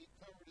 2 he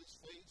covered his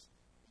face,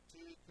 with 2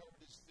 he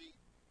covered his feet,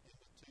 and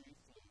with 2 he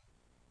flew.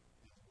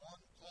 And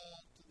one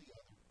called to the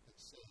other and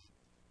said,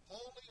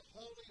 Holy,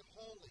 holy,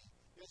 holy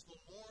is the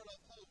Lord of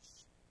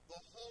hosts.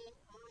 The whole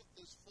earth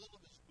is full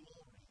of his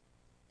glory.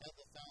 And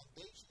the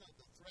foundation of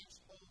the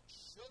threshold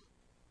shook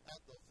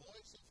at the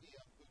voice of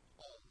him who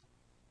called,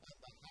 and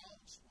the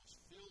house was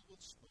filled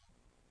with smoke.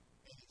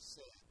 And he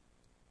said,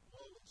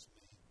 Woe is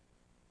me,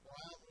 for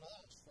I am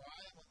lost, for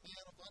I am a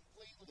man of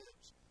unclean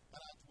lips,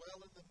 and I dwell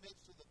in the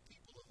midst of the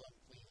people of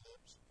unclean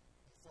lips.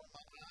 And for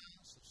my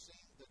eyes have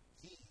seen the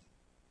King,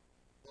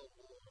 the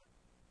Lord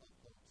of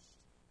hosts.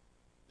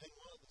 Then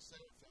one of the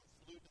seraphim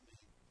flew to me,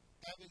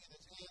 having in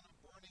his hand a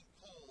burning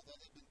coal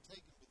that had been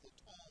taken with the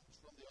tongs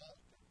from the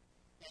altar.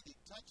 And he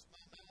touched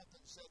my mouth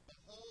and said,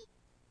 Behold,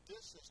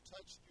 this has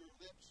touched your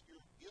lips,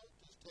 your guilt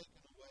is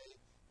taken away,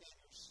 and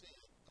your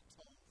sin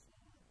atoned for.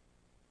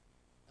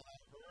 And I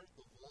heard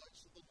the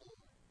voice of the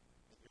Lord,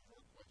 and here's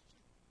our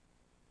question,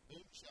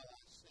 Whom shall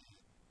I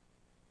send,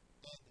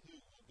 and who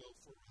will go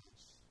for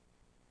us?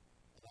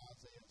 And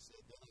Isaiah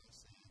said, Then I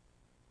said,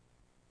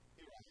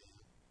 Here I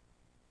am,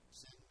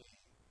 send me.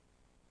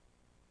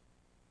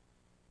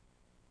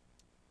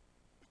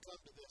 We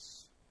come to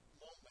this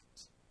moment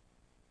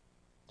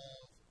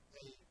of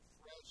a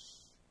fresh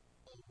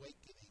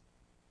awakening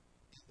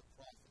in the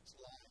prophet's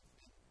life,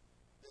 in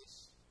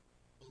this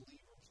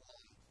believer's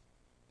life.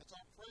 It's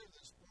our prayer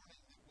this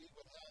morning that we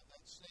would have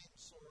that same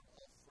sort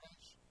of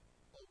fresh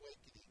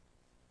awakening.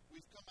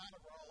 We've come out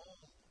of our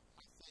own,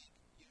 I think,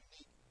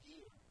 unique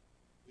year.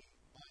 We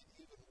might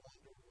even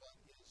wonder what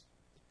is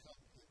to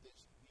come in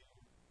this year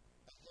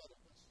ahead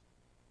of us.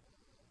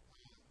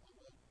 I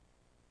woke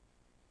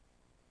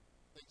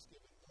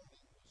Thanksgiving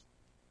morning, was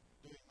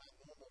doing my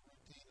normal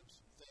routine of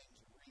some things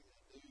and reading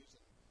the news,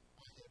 and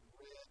I had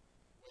read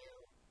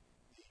where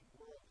the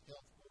World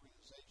Health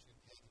Organization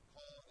had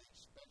called a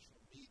special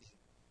meeting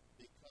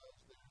because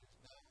there is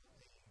now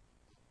a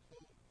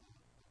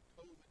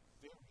COVID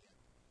variant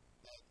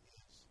that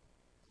is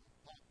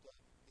popped up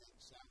in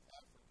South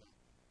Africa.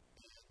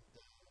 And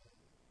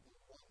the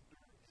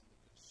wonder and the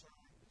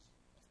concern is,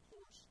 of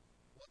course,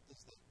 what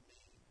does that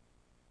mean?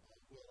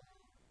 Will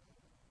our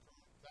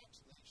current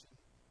vaccination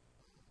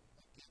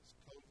against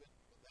COVID,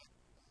 will that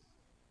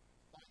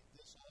fight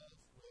this off?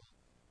 Will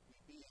we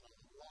be in a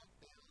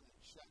lockdown and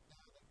shut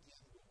down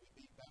again? Will we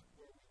be back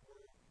where we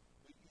were?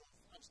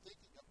 I was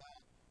thinking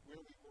about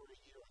where we were a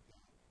year ago.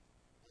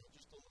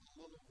 Just a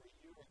little over a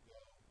year ago,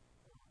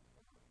 or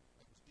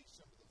it was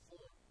December the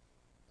 4th,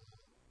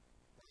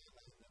 Brian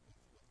ended up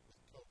with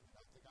COVID.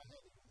 I think I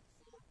had it even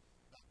before.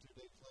 About 2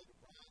 days later,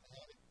 Brian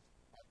had it.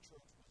 Our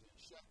church was in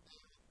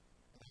shutdown.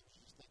 And I was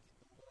just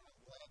thinking, Lord, I'm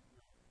glad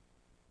we're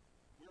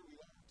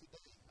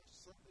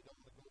certainly don't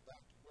want to go back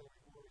to where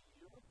we were a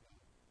year ago.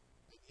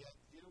 And yet,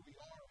 here we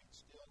are, and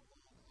still on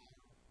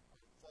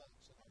our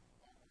thoughts and our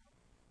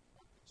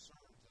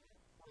concerns and our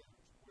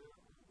prayers. Where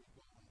are we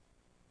going?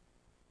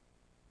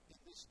 In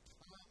this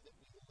time that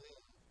we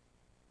live,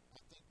 I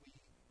think we,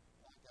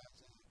 like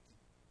Isaiah, can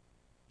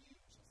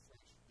use a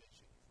fresh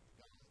vision from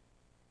God.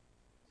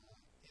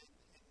 And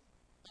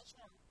that's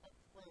our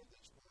prayer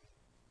this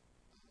morning.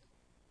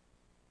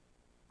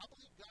 I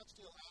believe God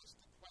still asks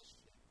the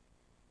question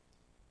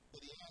that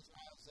he asked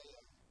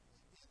Isaiah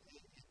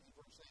in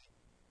verse 8,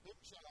 whom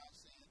shall I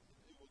send and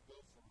who will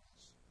go for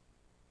us?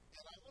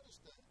 And I want us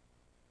to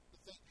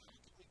think, how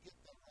can we get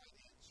that right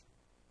answer?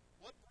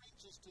 What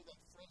brings us to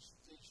that fresh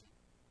vision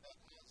that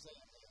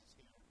Isaiah has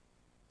here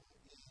in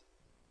his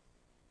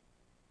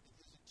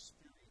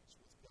experience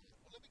with God?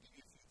 Well, let me give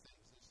you a few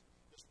things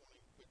this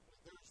morning quickly.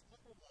 There's,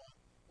 number one,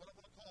 what I'm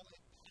going to call a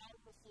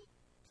powerful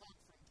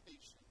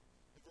confrontation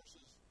in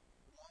verses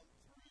 1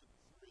 through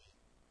 3.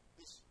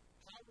 This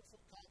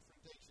powerful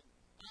confrontation.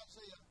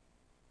 Isaiah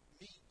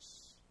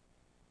meets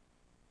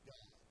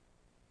God.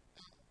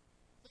 Now,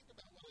 think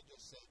about what I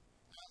just said.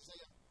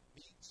 Isaiah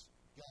meets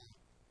God.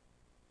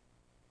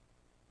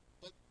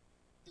 But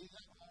did he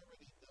not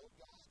already know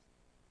God?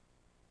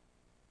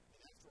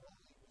 And after all,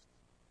 he was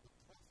the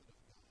prophet of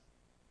God.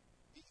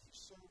 He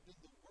served in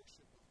the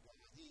worship of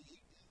God. He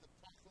did the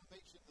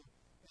proclamation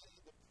and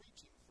the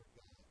preaching for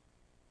God.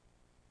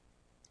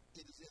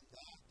 It is in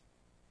that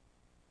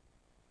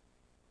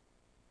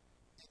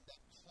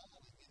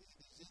calling, it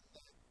is in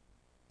that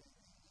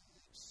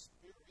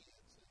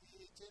experience,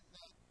 it's in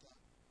that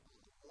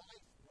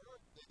life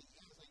work that he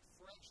has a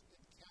fresh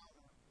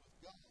encounter with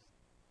God.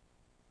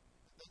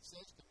 And that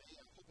says to me,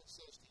 I hope it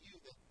says to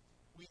you, that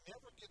we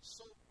never get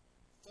so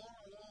far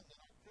along in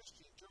our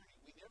Christian journey,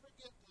 we never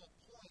get to a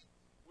point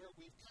where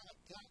we've kind of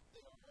got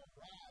there or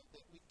arrived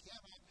that we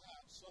cannot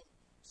have some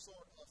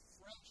sort of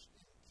fresh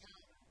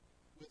encounter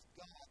with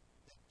God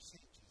that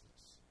changes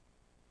us.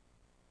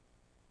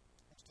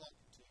 I was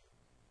talking to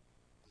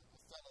a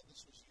fellow,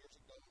 this was years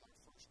ago in our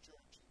first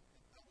church,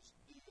 and I was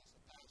new as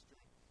a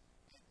pastor,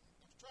 and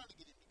I was trying to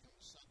get him to come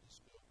to Sunday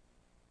school.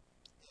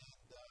 And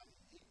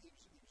he was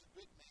a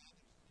good man,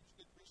 he was a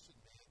good Christian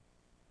man,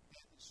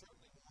 and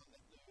certainly one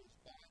that knew his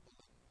Bible,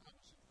 and I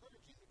was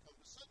encouraging him to come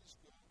to Sunday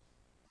school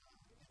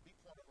and be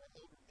part of our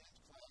older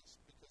men's class,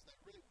 because they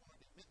really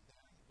wanted him in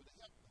there and would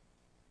help them.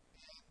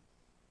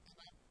 And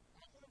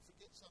I want to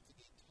forget something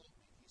he told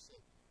me. He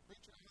said,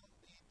 "Preacher, I don't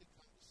need to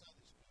come to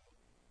Sunday school.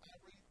 I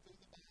read through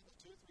the Bible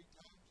 2 or 3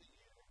 times a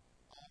year.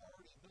 I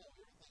already know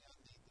everything I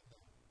need to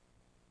know."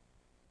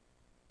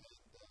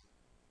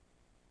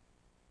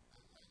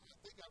 And I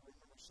think I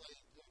remember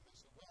saying to him, I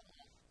said, "Well,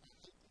 I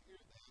hate to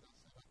hear that." I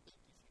said, "I think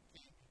if you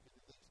can, you can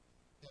at least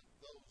help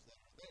those that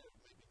are there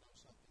maybe know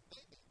something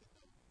they need to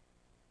know."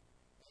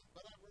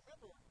 But I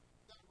remember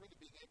not really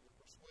being able to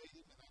persuade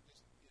him, and I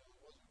just, it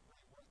wasn't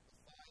really worth the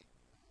fight.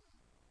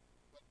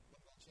 But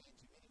I'm going to change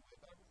him anyway.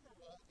 But I remember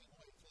walking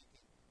away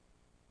thinking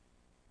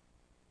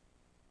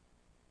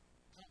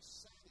how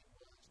sad it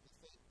was to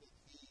think that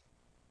he,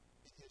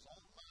 in his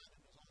own mind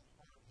and his own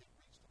heart, had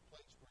reached a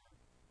place where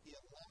he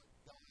allowed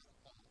God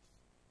off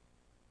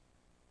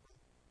from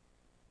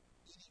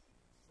any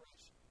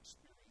fresh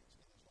experience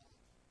in his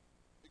life.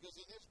 Because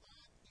in his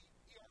mind,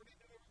 he already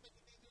knew everything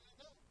he needed to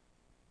know.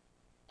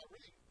 I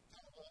really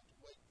kind of walked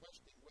away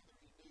questioning whether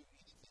he knew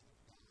anything of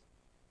God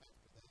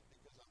after that,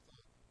 because I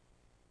thought,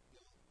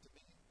 to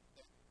me,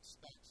 that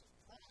smacks of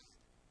pride.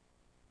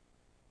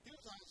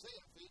 Here's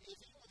Isaiah.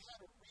 If anyone had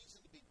a reason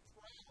to be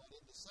proud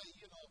and to say,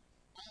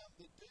 I'm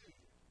the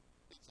dude,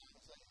 it's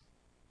Isaiah.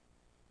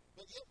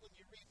 But yet when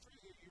you read through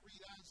here, you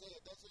read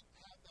Isaiah doesn't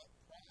have that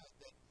pride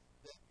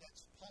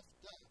that's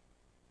puffed up.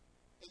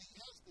 And he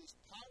has this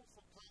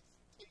powerful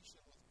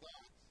confrontation with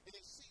God, and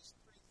he sees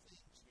 3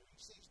 things here.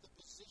 He sees the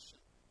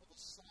position of a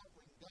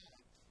sovereign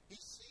God. He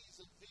sees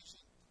a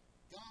vision.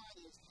 God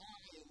is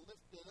high and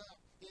lifted up,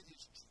 in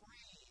his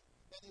train,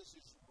 that is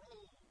his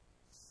robe,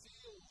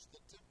 fills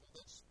the temple,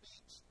 that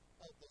speaks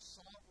of the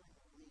sovereign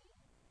rule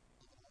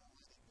of an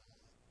almighty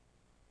God.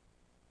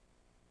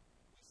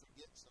 We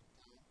forget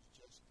sometimes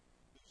just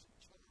who's in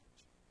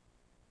charge.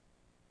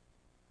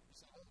 You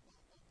say, "Oh,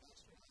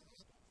 Pastor,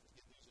 I don't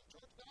forget who's in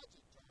charge. God's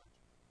in charge."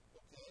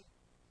 Okay,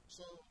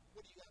 so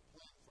what do you got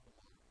planned for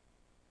tomorrow?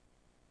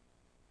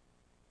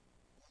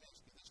 I want to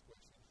ask you this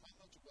question. How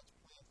much of what's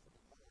planned for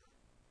tomorrow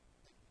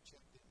have you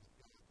checked in with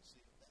God to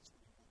see if that's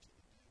what he wants you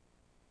to do?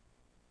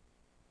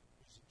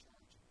 Who's in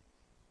charge of your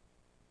life?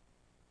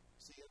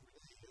 See, every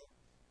day,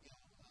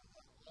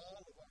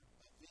 all of our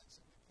events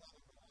that we plan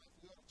in our life,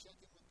 we ought to check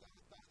in with God.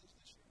 God, is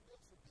this your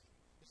will for me?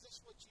 Is this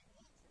what you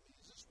want for me?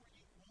 Is this where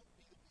you want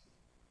me to be?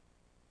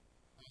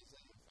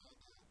 Isaiah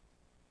found out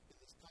in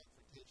this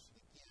confrontation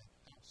again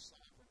how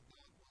sovereign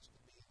God was to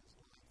be in his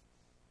life.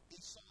 He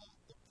saw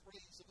the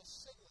praise of a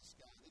sinless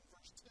God. In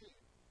verse 2,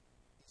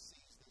 he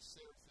sees the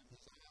seraphim,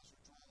 his eyes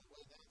are drawn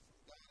away down from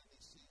God, and he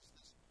sees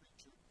this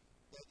preacher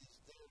that is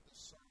there to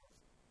serve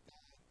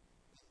God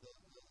and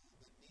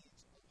the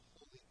needs of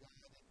holy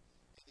God.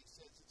 And he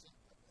says it's an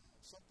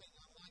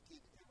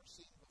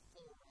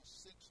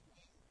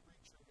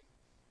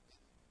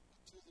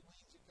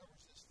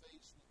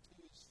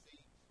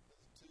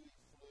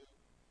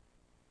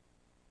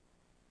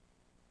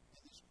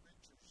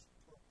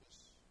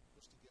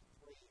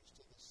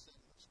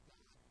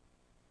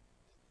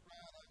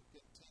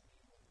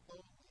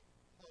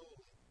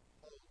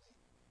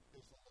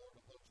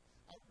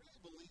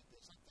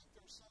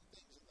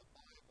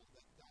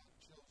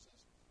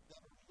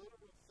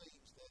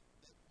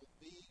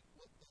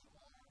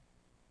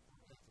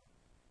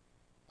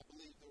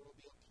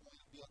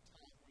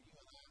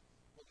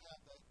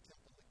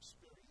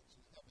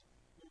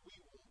we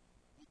will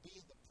be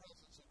in the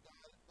presence of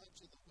God, much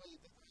in the way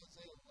that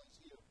Isaiah was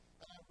here.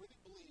 And I really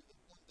believe that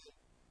one day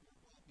we're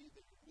going to be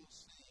there.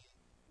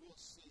 We'll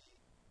see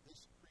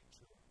this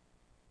creature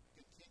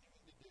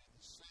continuing to do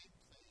the same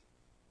thing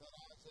that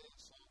Isaiah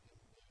saw him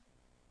do.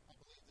 I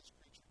believe this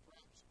creature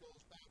perhaps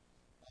goes back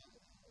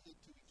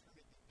into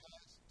eternity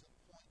past to the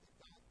point that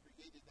God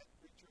created that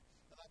creature.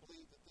 And I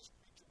believe that this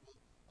creature will,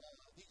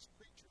 these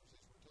creatures,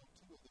 as we're told,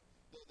 two of them,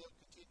 they'll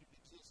continue to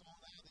exist on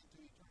out into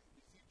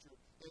eternity future.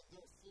 And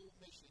their full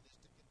mission is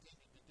to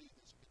continue to do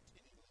this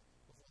continually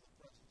before the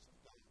presence of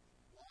God.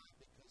 Why?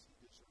 Because he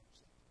deserves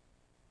it.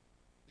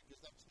 Because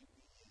that's who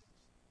he is.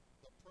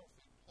 The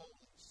perfect,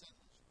 holy,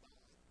 sinless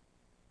God.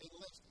 And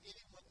lest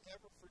anyone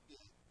ever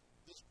forget,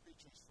 this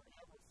creature is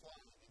forever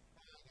flying and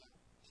crying out,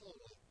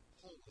 holy,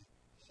 holy,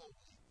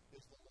 holy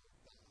is the Lord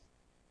God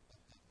of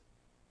heaven.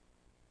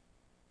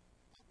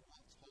 Not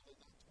once holy,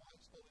 not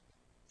twice holy, but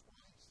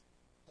thrice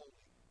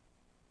holy.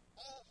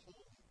 All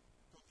holy,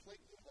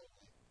 completely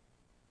holy,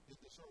 and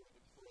deserving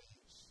of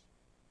praise.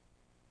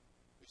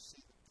 We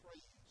see the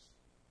praise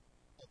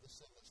of the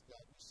sinless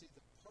God. We see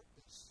the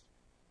purpose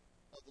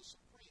of the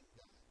supreme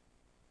God.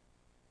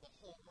 The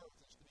whole earth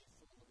is to be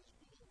full of his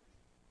glory.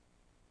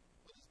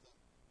 What is the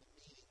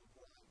meaning of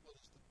life? What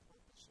is the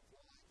purpose of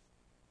life?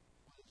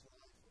 What is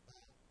life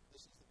about?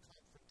 This is the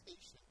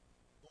confrontation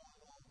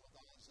going on with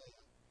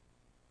Isaiah.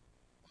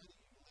 Why do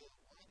you live?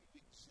 Why do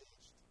you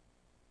exist?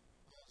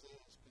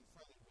 Isaiah is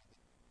confronted with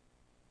it.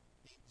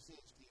 He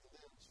exists. He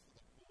lives for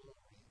the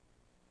glory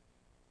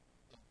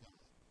of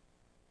God.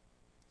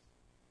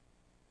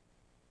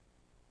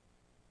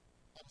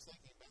 I was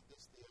thinking about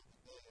this the other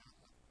day.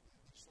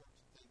 These sorts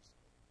of things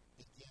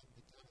begin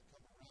to kind of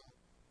come around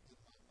in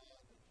my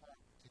mind and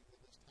heart,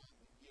 particularly this time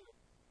of year.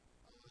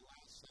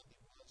 Last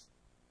Sunday was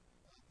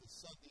the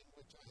Sunday in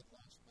which I had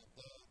lost my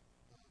dad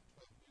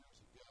 12 years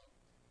ago.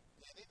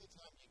 And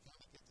anytime you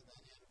kind of get to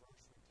that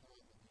anniversary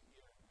time of the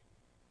year,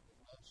 you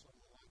love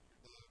someone like your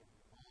dad or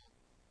your mom,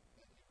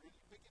 and you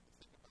really begin to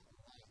think about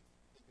life,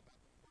 think about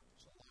the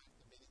purpose of life,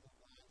 the meaning of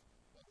life,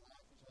 what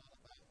life is all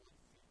about, what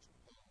the future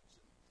holds.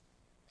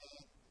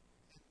 And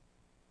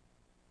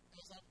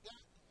as I've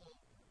gotten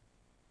older,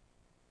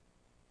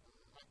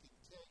 I can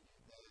tell you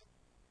that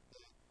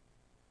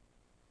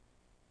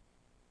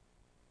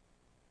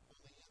on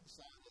the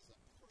inside as a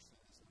person,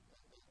 as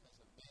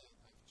a man,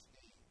 I've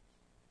changed.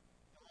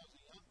 When I was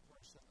a young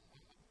person,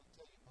 I'm going to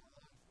tell you my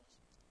life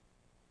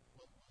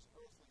was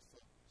earthly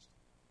focused.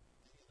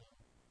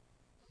 And,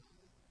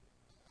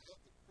 I had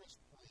the Chris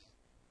plan,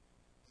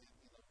 and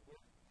where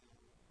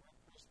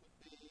Chris would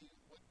be,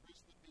 what Chris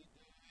would be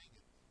doing,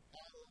 and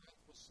how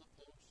life was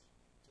supposed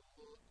to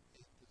look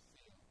and to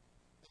feel.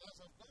 And as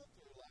I've gone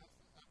through life,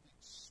 I've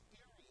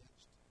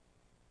experienced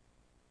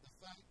the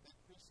fact that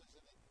Chris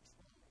isn't in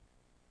control,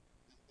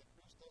 that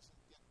Chris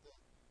doesn't get the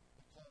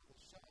call the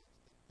shots,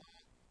 that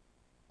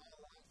my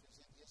life is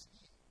in his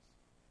hands.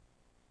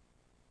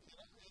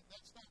 And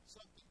that's not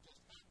something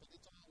just happened.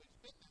 It's always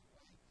been that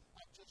way.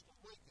 I've just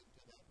awakened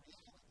to that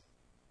reality.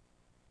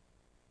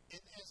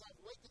 And as I've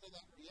awakened to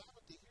that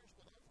reality, here's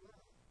what I've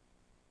learned.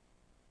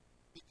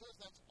 Because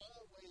that's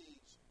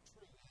always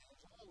true, and it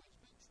has always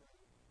been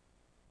true,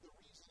 the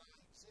reason I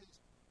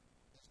exist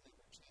has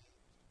never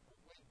changed or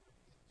wavered.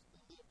 It's to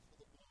live for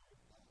the glory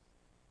of God.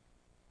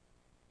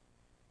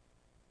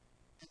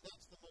 And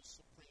that's the most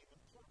supreme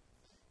important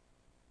thing.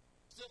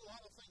 Still a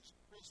lot of things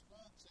Chris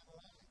wants in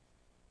life.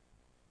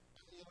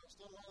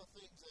 Still a lot of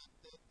things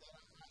that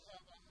I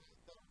have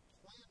that are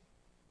planned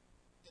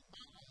in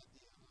my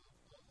idea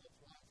of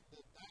life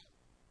lived out.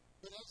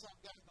 But as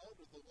I've gotten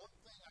older, the one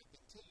thing I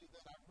can tell you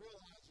that I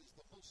realize is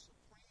the most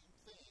supreme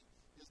thing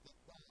is that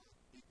God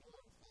be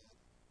glorified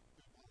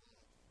through my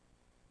life,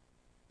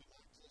 through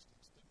my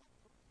existence, through my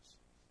purpose.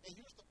 And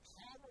here's the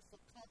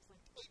powerful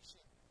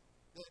confrontation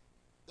that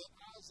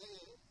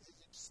Isaiah has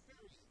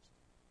experienced.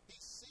 He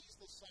sees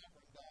the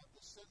sovereign God,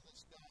 the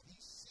sinless God. He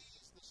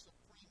sees the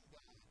supreme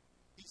God.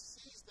 He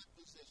sees the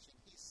position.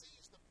 He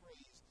sees the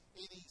praise.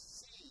 And he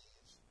sees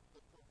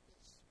the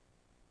purpose.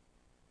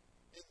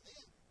 And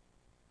then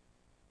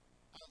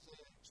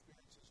Isaiah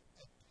experiences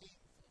a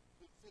painful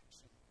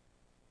conviction.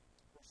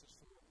 Verses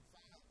 4 and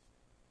 5.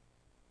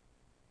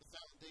 The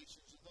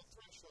foundations of the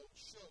threshold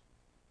shook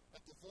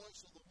at the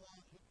voice of the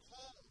one who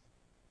called,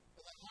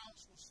 and the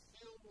house was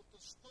filled with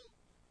the smoke.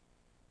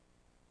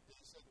 And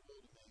he said,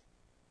 woe to me,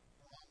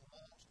 for I'm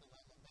lost and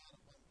I'm a man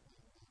of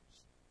unclean lips.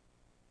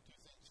 Two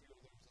things here.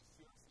 There's a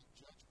fearful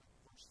judgment.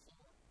 Verse 4.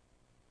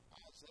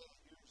 Isaiah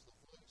hears the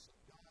voice of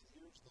God,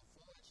 hears the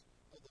voice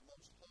of the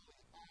most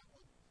holy High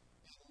One,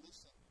 and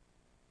listen.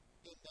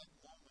 In that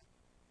moment,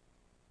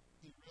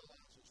 he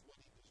realizes what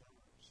he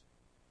deserves.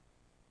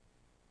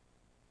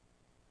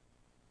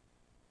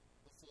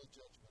 The full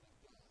judgment of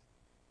God.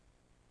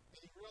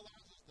 And he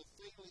realizes the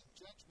failing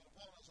judgment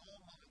upon his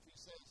own life. He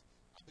says,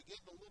 I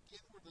begin to look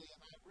inwardly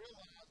and I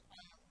realize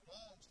I am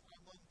lost,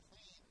 I'm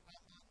unclean,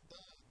 I'm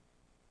undone.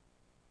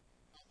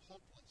 I'm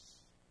hopeless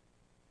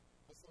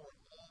before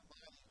an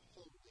almighty,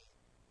 holy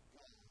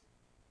God.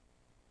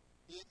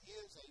 It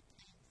is a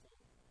painful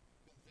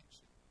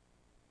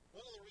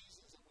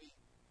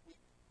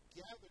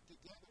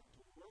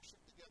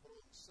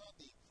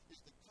Sunday is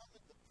to come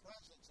in the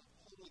presence of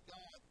holy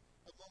God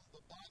among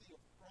the body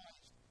of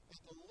Christ and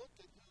to look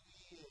at who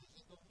He is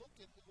and to look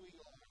at who we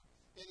are.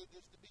 And it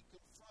is to be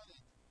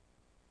confronted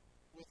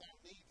with our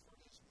need for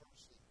His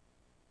mercy.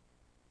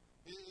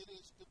 It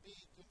is to be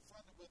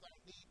confronted with our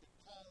need to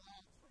call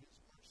out for His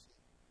mercy.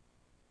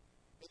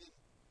 And in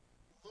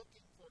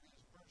looking for His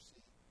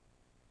mercy,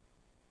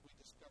 we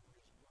discover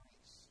His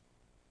grace.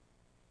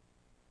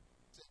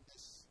 It's in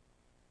this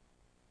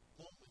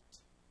moment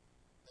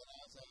that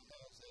Isaiah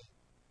has a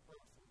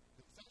prayerful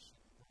confession.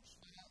 In verse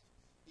 5,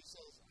 he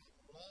says, I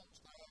am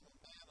lost, I am a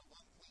man of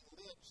unclean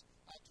lips.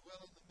 I dwell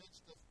in the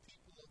midst of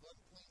people of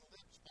unclean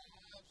lips. My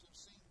eyes have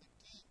seen the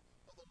King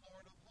of the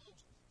Lord of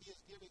hosts. He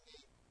is giving a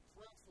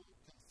prayerful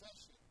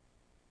confession.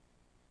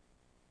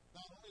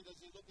 Not only does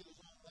he look at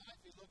his own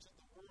life, he looks at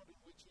the world in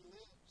which he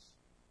lives.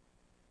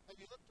 Have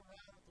you looked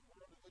around at the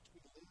world in which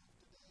we live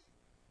today?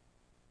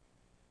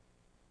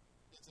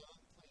 It's an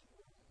unclean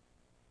world.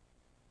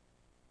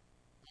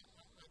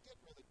 I get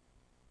really,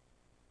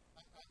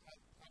 I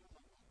don't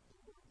know what the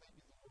word,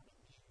 maybe the word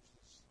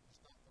amused is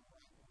not the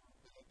right word,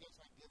 but I guess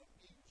I get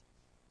amused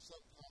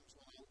sometimes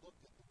when I look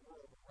at the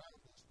world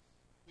around us,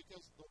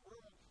 because the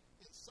world,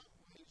 in some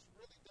ways,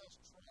 really does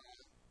try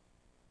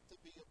to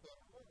be a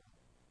better world.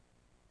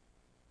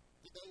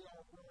 Today,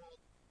 our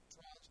world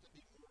tries to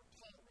be more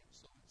tolerant,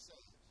 so it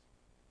says.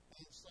 And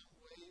in some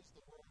ways,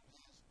 the world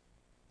has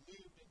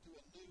moved into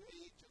a new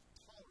age of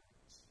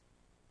tolerance.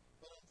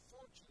 But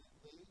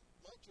unfortunately,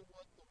 much of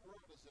what the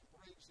world is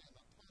embracing in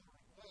a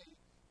tolerant way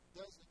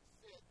doesn't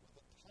fit with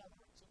the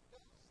tolerance of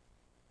God.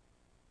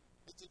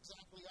 It's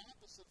exactly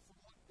opposite from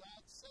what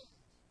God says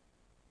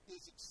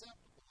is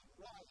acceptable and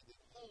right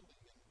and holy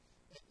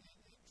and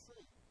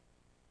true.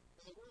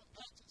 And the world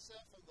pats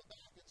itself on the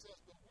back and says,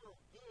 but we're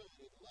good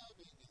and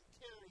loving and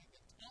caring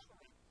and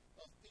tolerant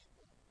of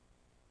people.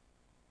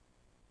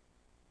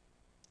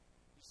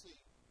 You see,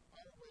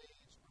 our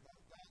ways are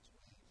not God's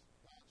ways.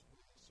 God's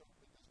ways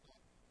certainly does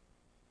not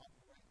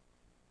operate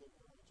the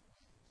world's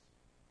ways.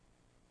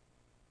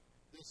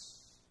 This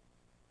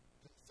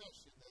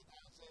confession that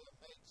Isaiah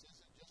makes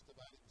isn't just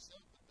about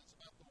himself, but it's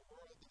about the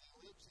world that he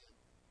lives in.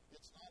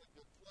 It's not a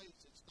good place.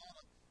 It's not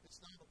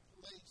a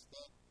place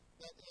that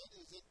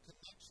is in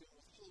connection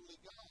with holy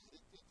God.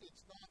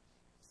 It's not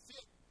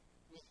fit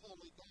with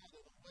holy God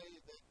in a way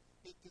that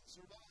it can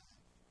survive.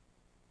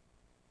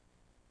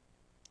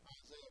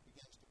 Isaiah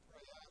begins to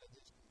pray out in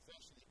his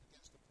confession. He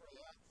begins to pray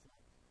out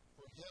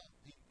for help.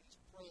 He's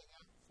praying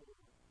out for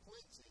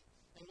cleansing.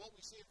 And what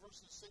we see in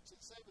verses 6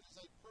 and 7 is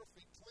a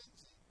perfect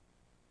cleansing.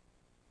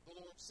 The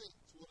Lord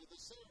sends one of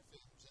the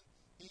seraphims, and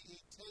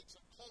he takes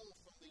a coal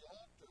from the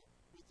altar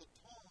with the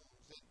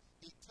tongs, and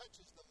he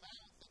touches the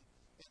mouth,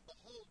 and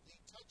behold, he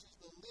touches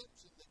the lips,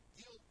 and the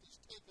guilt is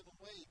taken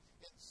away,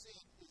 and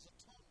sin is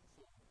atoned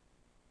for.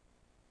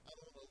 I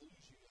don't want to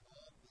lose you in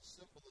all the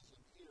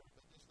symbolism here,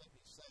 but just let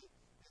me say,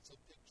 it's a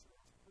picture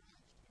of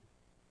Christ here.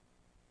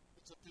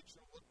 It's a picture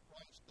of what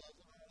Christ does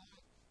in our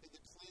life, and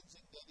the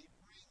cleansing that he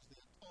brings, the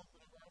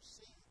atonement of our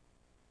sin.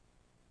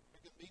 There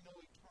can be no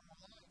eternal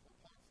life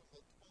apart from the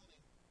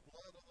atoning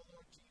blood of the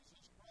Lord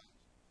Jesus Christ.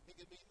 There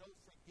can be no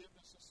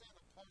forgiveness of sin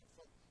apart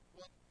from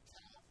what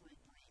Calvary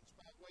brings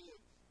by way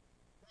of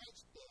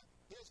Christ's death,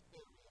 his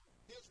burial,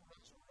 his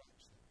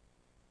resurrection.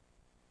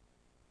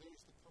 There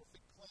is the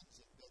perfect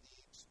cleansing that he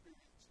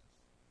experiences,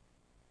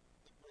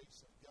 the grace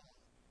of God.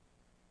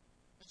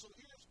 And so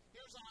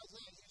here's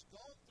Isaiah. He's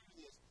gone through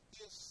this. He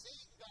has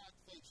seen God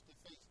face to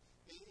face,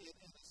 in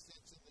a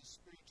sense, in this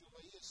spiritual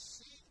way. He has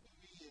seen who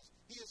he is.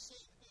 He has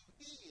seen who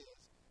he is.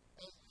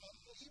 And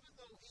even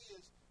though he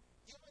has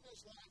given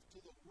his life to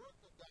the work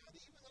of God,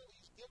 even though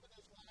he's given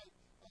his life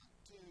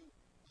to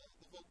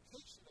the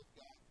vocation of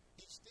God,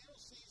 he still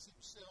sees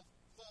himself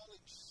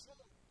falling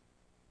short.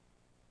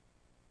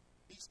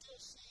 He still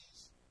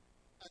sees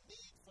a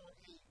need for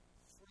a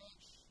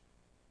fresh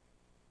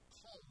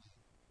calling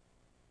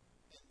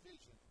and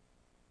vision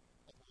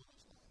upon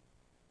his life.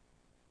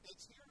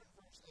 It's here in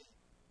verse 8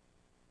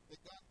 that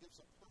God gives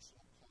a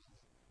personal calling.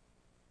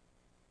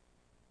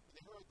 When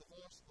he heard the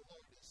voice of the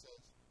Lord, he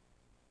says,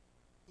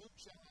 whom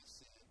shall I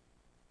send?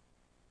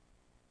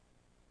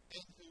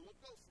 And who will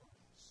go for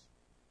us?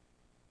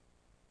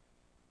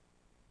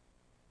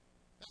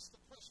 That's the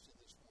question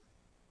this morning.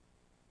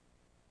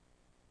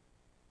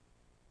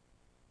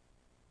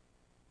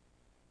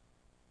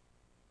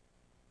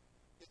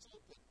 It's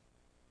open.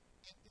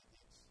 It's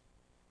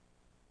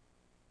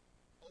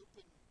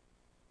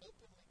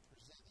openly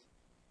presented.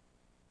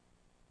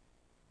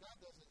 God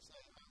doesn't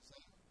say,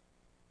 Isaiah,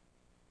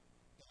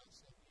 can I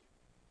send you?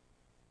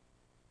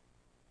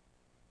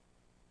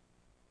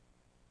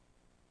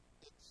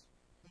 It's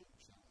whom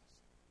shall I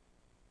send?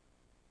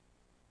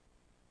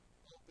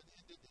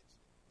 Open-ended.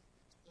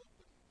 It's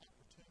open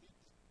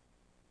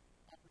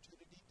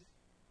opportunity to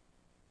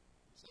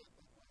say it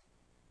that way.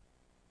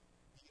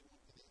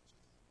 Anyone can answer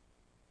that.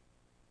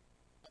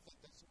 I think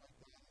that's the way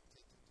God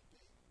intended to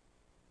be.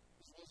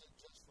 This wasn't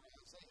just for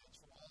Isaiah, it's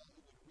for all who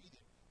would read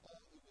it,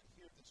 all who would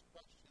hear this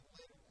question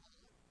later on.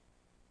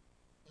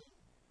 Whom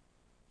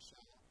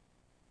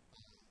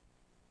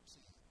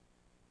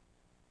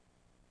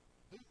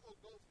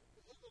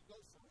go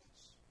for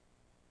us.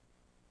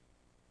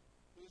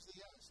 Who's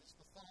the us? It's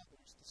the Father,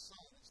 it's the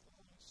Son, it's the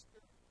Holy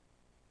Spirit.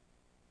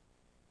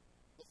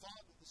 The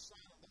Father, the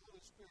Son, and the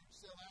Holy Spirit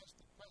still ask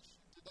the question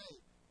today,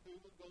 who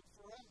will go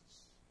for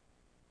us?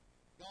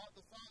 God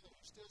the Father,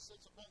 who still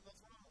sits upon the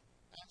throne,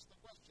 asks the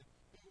question,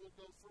 who will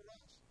go for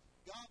us?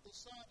 God the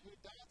Son, who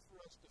died for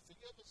us to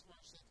forgive us of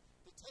our sins,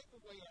 to take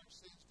away our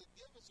sins, to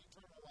give us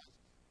eternal life,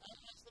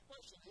 asks the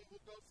question, who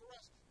will go for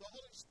us? The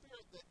Holy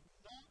Spirit that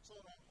knocks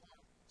on our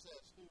heart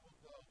says, who will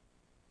go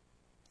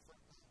for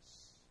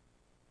us?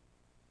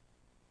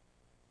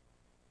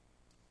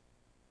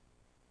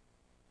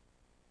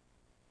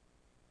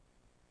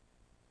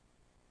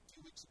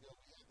 2 weeks ago,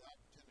 we had the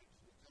opportunity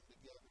to come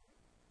together and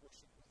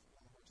worship with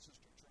one of our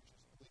sister churches,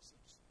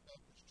 Elisa's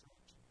Baptist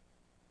Church.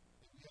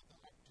 And we had the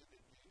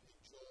opportunity to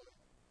enjoy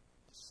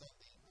a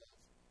Sunday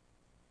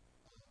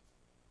of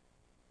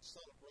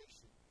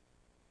celebration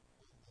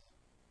on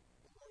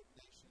the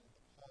ordination and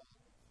the call of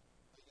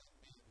a young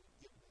man who had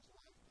given his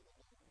life to the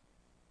Lord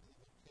in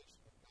the location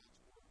of God's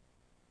Word.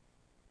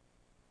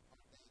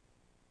 Our Daniel.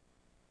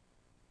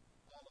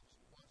 All of us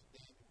who watched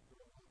Daniel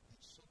grow up,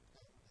 he's so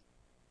talented.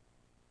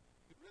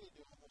 Could really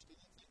do almost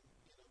anything,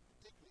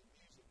 particularly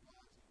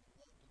music-wise, he would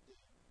want to do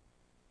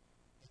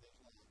in his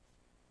life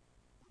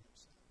for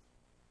himself.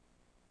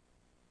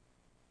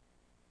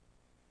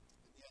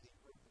 And yet he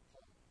heard the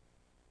call.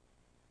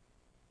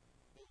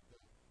 Will go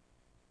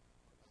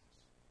for us.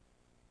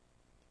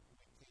 And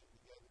we came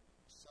together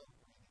and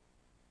celebrated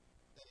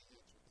that he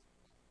answered that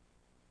call.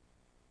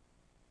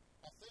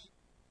 I think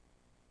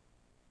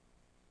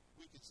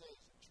we could say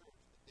as a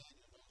church that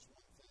Daniel knows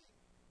one thing.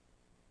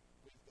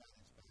 We've got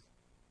his back.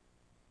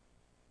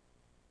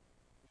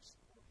 We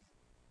support him.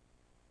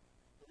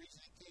 The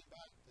reason he came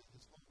back to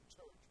his home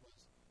church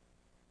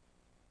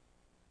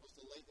was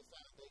to lay the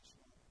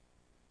foundational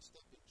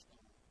stepping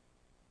stone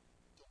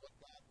to what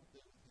God will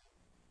do with him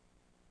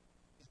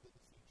into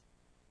the future.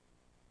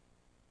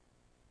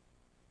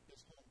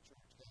 His home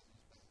church has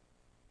his back.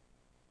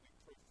 We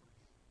pray for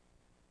him.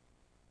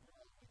 We're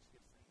always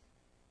here for him.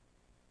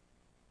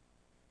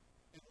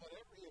 And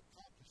whatever he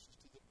accomplishes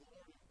to the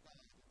glory of God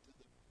and to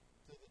the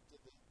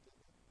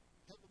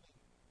heavenly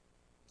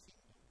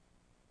kingdom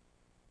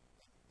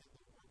and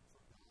the work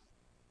for God.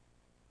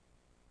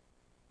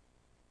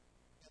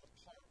 And a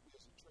part, we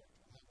as a church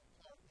will have a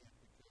part in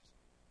because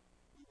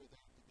we were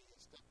there to be a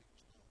stepping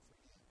stone for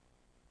him,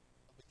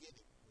 a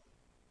beginning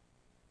point,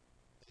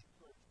 an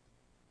encouragement,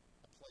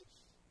 a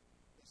place.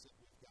 He said,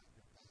 we've got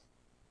your back.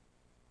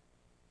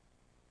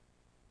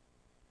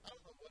 I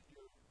don't know what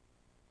your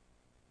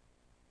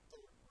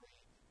third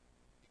grade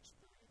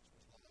experience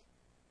was like.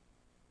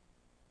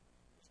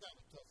 It was kind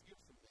of a tough year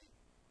for me.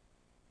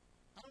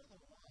 I don't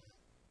know why,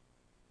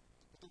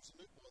 but there was a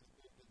new boy that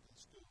moved into the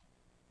school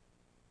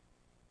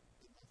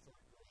in my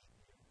third grade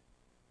year.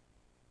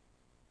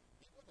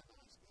 He wasn't a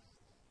nice guy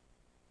at all,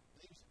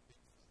 but he was a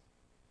big fella.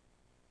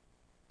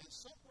 And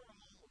somewhere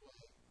along the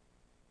way,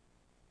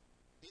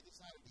 he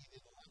decided he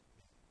didn't like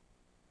me.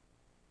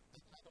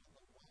 And I don't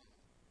know why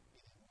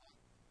he didn't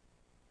like me,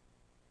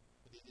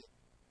 but he did.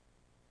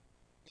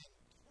 And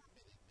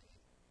tormented me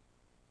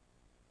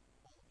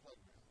on the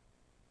playground.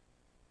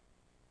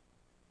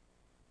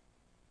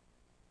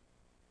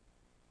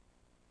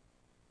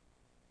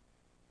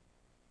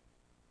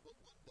 But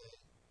one day,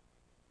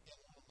 in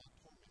one of my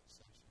torment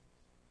sessions,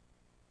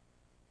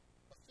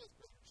 a fifth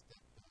grader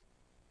stepped up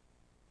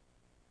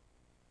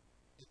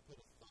and put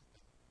a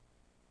thumping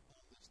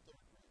on this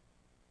third grader.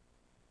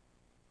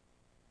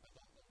 I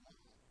don't know why,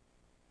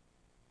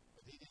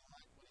 but he didn't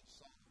like what he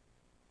saw,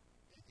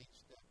 and he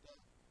stepped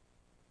up.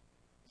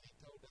 And he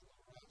told that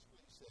little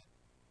rascal, he said,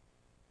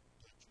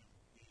 touch him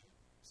again.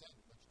 It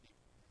sounded much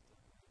deeper than the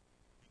third grade.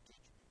 You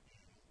touch him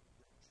again,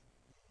 hurt you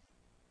good.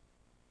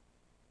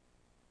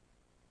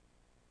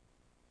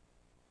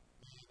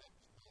 Man, that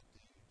was my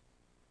dude.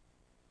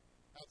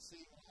 I'd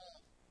seen him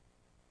laugh.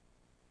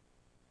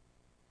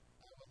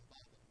 I wasn't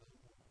by them no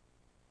more.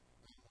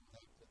 I don't know what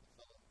happened to the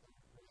fellow in third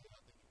grade.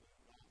 I think he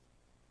moved off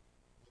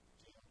and went to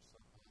jail or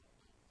something. I don't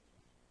know.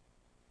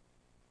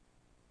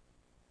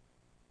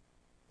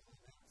 But I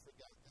never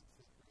forgot that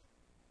fifth grader.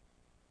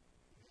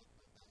 He had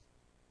my back.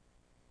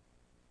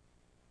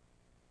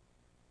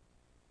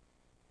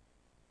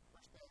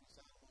 First Baptist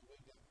Alamo,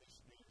 we've got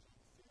missionaries on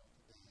the field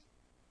today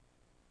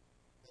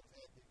that have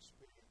had the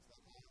experience that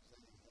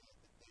Isaiah had,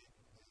 that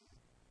Daniel had.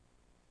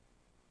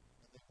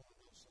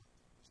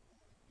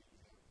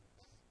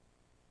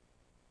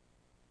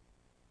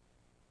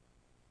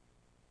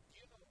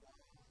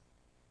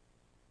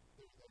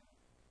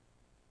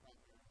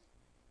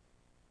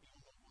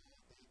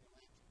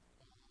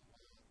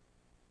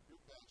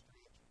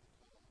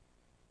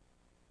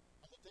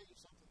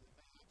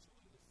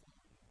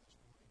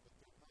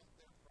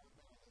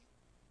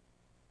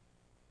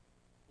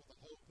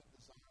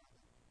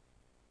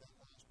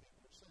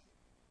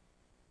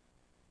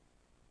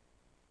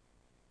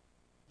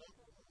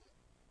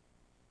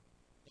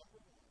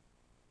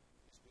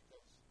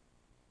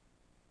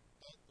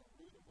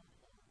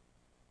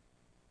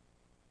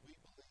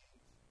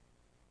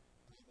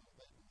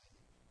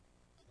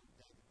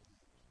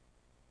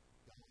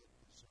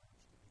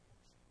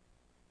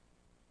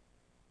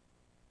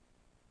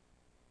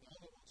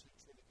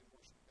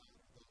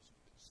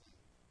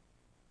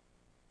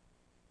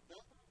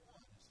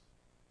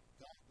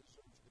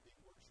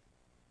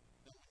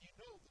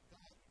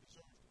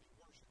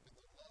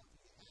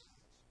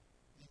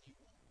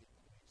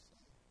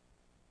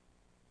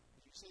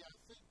 See, I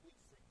think we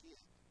forget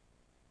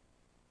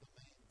the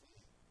main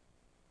thing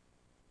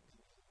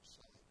in getting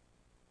saved.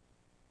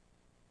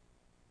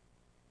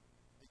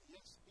 And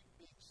yes, being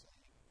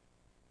saved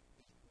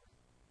is great.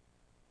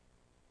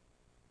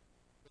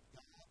 But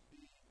God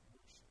being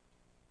worshipped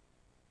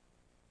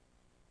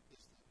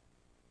is the,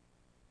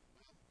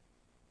 well,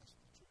 that's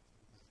the truth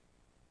of the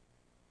matter.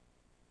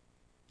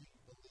 Do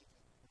you believe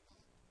it or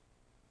not?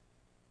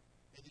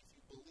 And if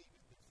you believe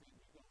it, then friend,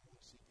 you're going to want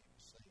to see people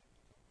saved to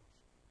come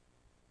worship.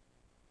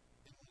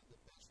 And one of the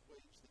best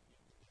ways that you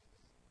can do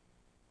that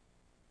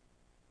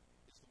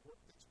is the work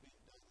that's being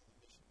done on the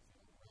mission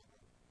field right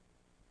over.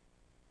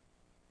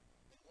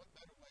 And what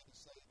better way to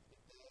say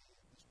today in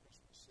this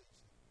Christmas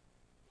season,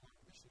 Lord,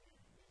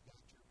 missionaries, we've got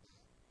your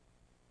back.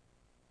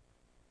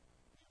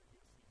 We are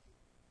here for you.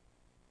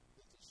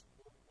 Than to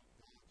support what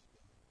God's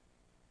doing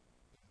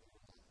in their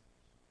lives.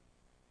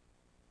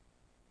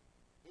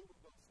 Who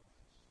will go for us?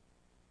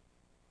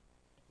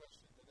 The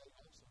question today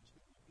also is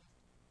who will give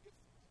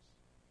for us,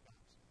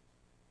 God says,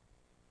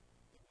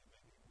 that we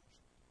may be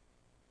worshipped.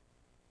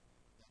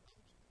 That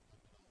others can come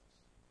to us.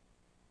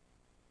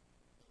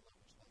 And love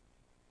us like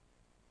you.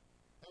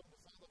 Heavenly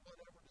Father,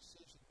 whatever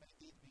decision may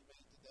need to be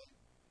made today,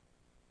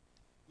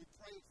 we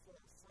pray for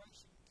a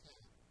fresh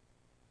encounter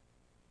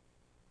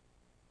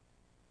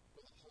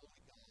with a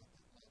holy God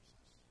that loves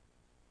us,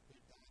 who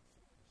died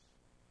for us,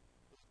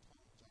 who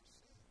atones our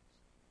sins,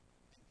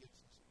 and gives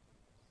us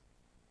eternal life.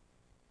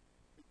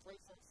 We pray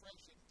for a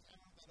fresh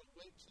encounter that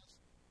awakes us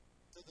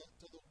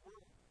to the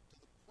word, to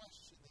the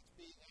question that's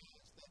being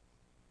asked,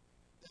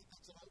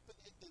 that's an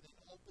open-ended and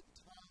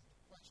open-timed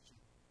question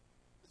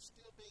that's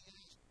still being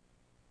asked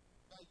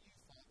by you,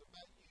 Father,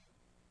 by you,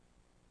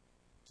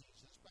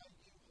 Jesus, by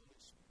you, Holy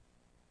Spirit.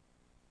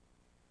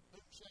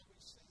 Whom shall we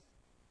send?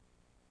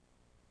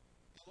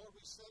 And Lord,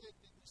 we said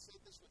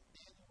this when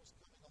Daniel was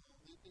coming along.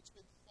 It's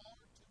been far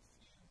too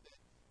few that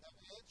have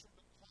answered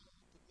the call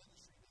to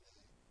ministry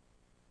today.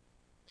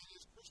 And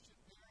as Christian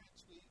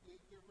parents,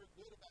 we're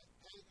good about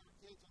patting our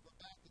kids on the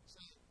back and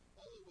saying,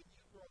 oh, when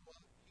you grow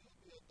up, you'll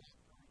be a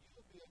doctor, or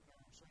you'll be a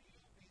nurse, or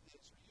you'll be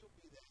this, or you'll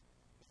be that.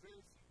 But very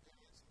few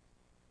parents say,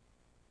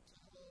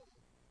 oh,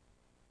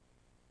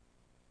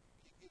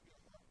 you give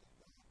your heart to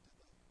God,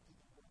 to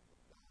the work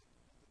of God,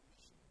 to the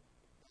mission work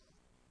of God.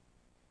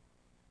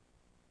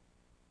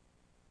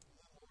 And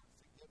then, Lord,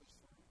 forgive us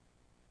for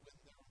when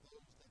there are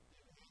those that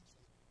do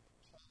answer the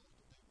call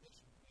to do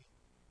mission.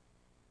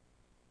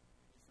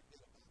 We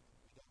forget about them.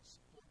 We don't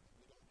support them.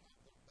 We don't have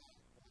their back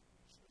like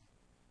we should.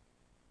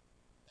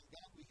 And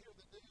God, we hear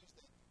the news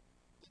that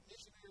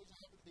missionaries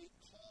haven't been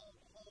called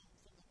home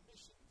from the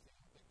mission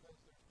field because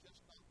there's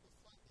just not the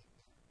funding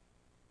there.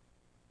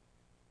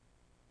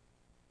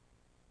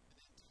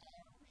 And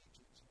entire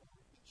regions, Lord,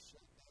 have been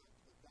shut down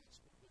to the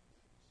gospel good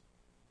news.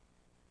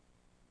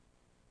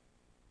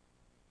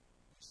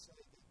 We say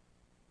that,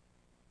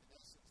 in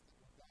essence,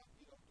 that God,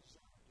 you don't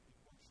deserve to be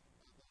worshipped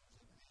by those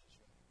in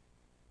Asia,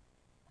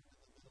 or in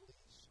the Middle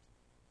East,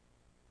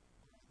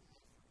 or in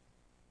Africa,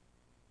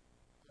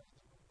 or in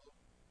the remote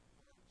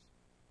parts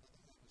of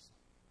the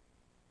Amazon,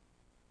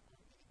 or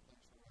any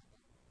place around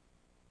the world.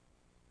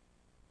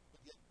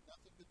 But yet,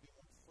 nothing could be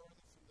more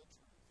further from the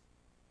truth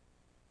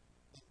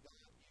than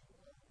God, you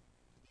are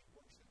to be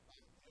worshipped by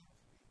every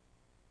tongue,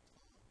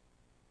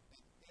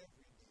 and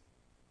every knee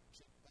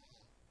should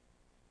bow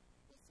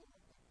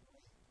before a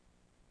great,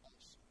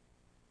 awesome,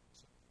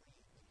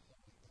 supreme, and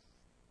holy God.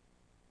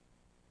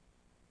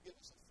 Give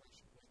us a fresh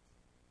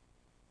awakening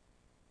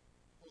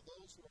for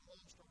those who are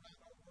lost around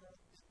our world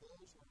and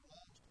those who are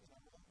lost in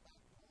our own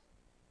backyard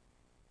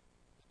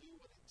to do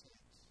what it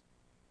takes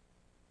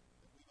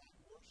that we might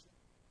worship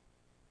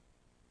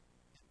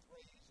and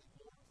praise and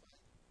glorify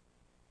you,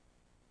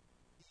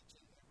 each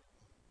and every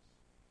one of us.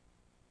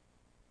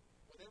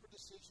 Whatever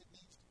decision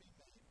needs to be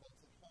made, both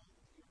at home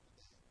and here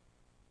today,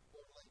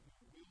 Lord, let your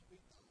will be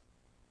done in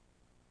your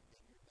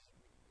name we pray,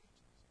 Jesus.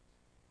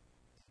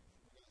 Amen.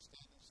 We're going to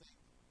stand and sing.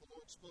 The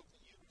Lord spoke to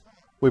you.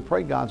 We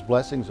pray God's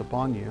blessings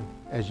upon you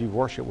as you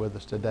worship with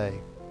us today.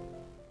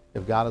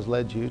 If God has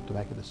led you to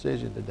make a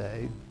decision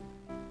today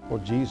for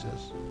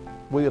Jesus,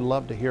 we would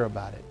love to hear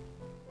about it.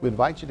 We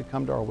invite you to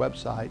come to our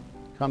website,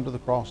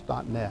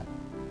 cometothecross.net.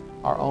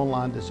 Our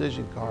online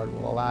decision card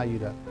will allow you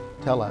to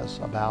tell us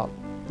about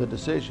the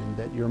decision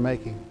that you're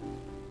making.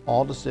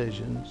 All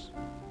decisions,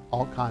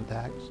 all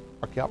contacts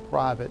are kept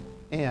private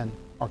and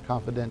are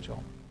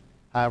confidential.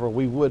 However,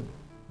 we would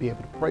be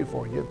able to pray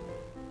for you,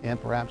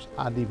 and perhaps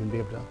I'd even be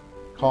able to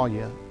call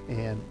you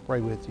and pray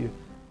with you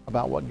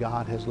about what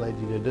God has led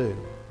you to do,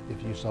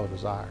 if you so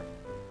desire.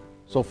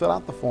 So fill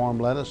out the form,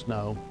 let us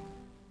know,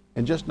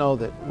 and just know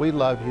that we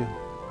love you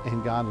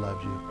and God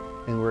loves you,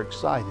 and we're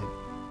excited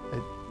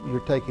that you're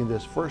taking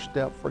this first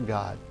step for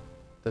God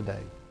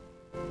today.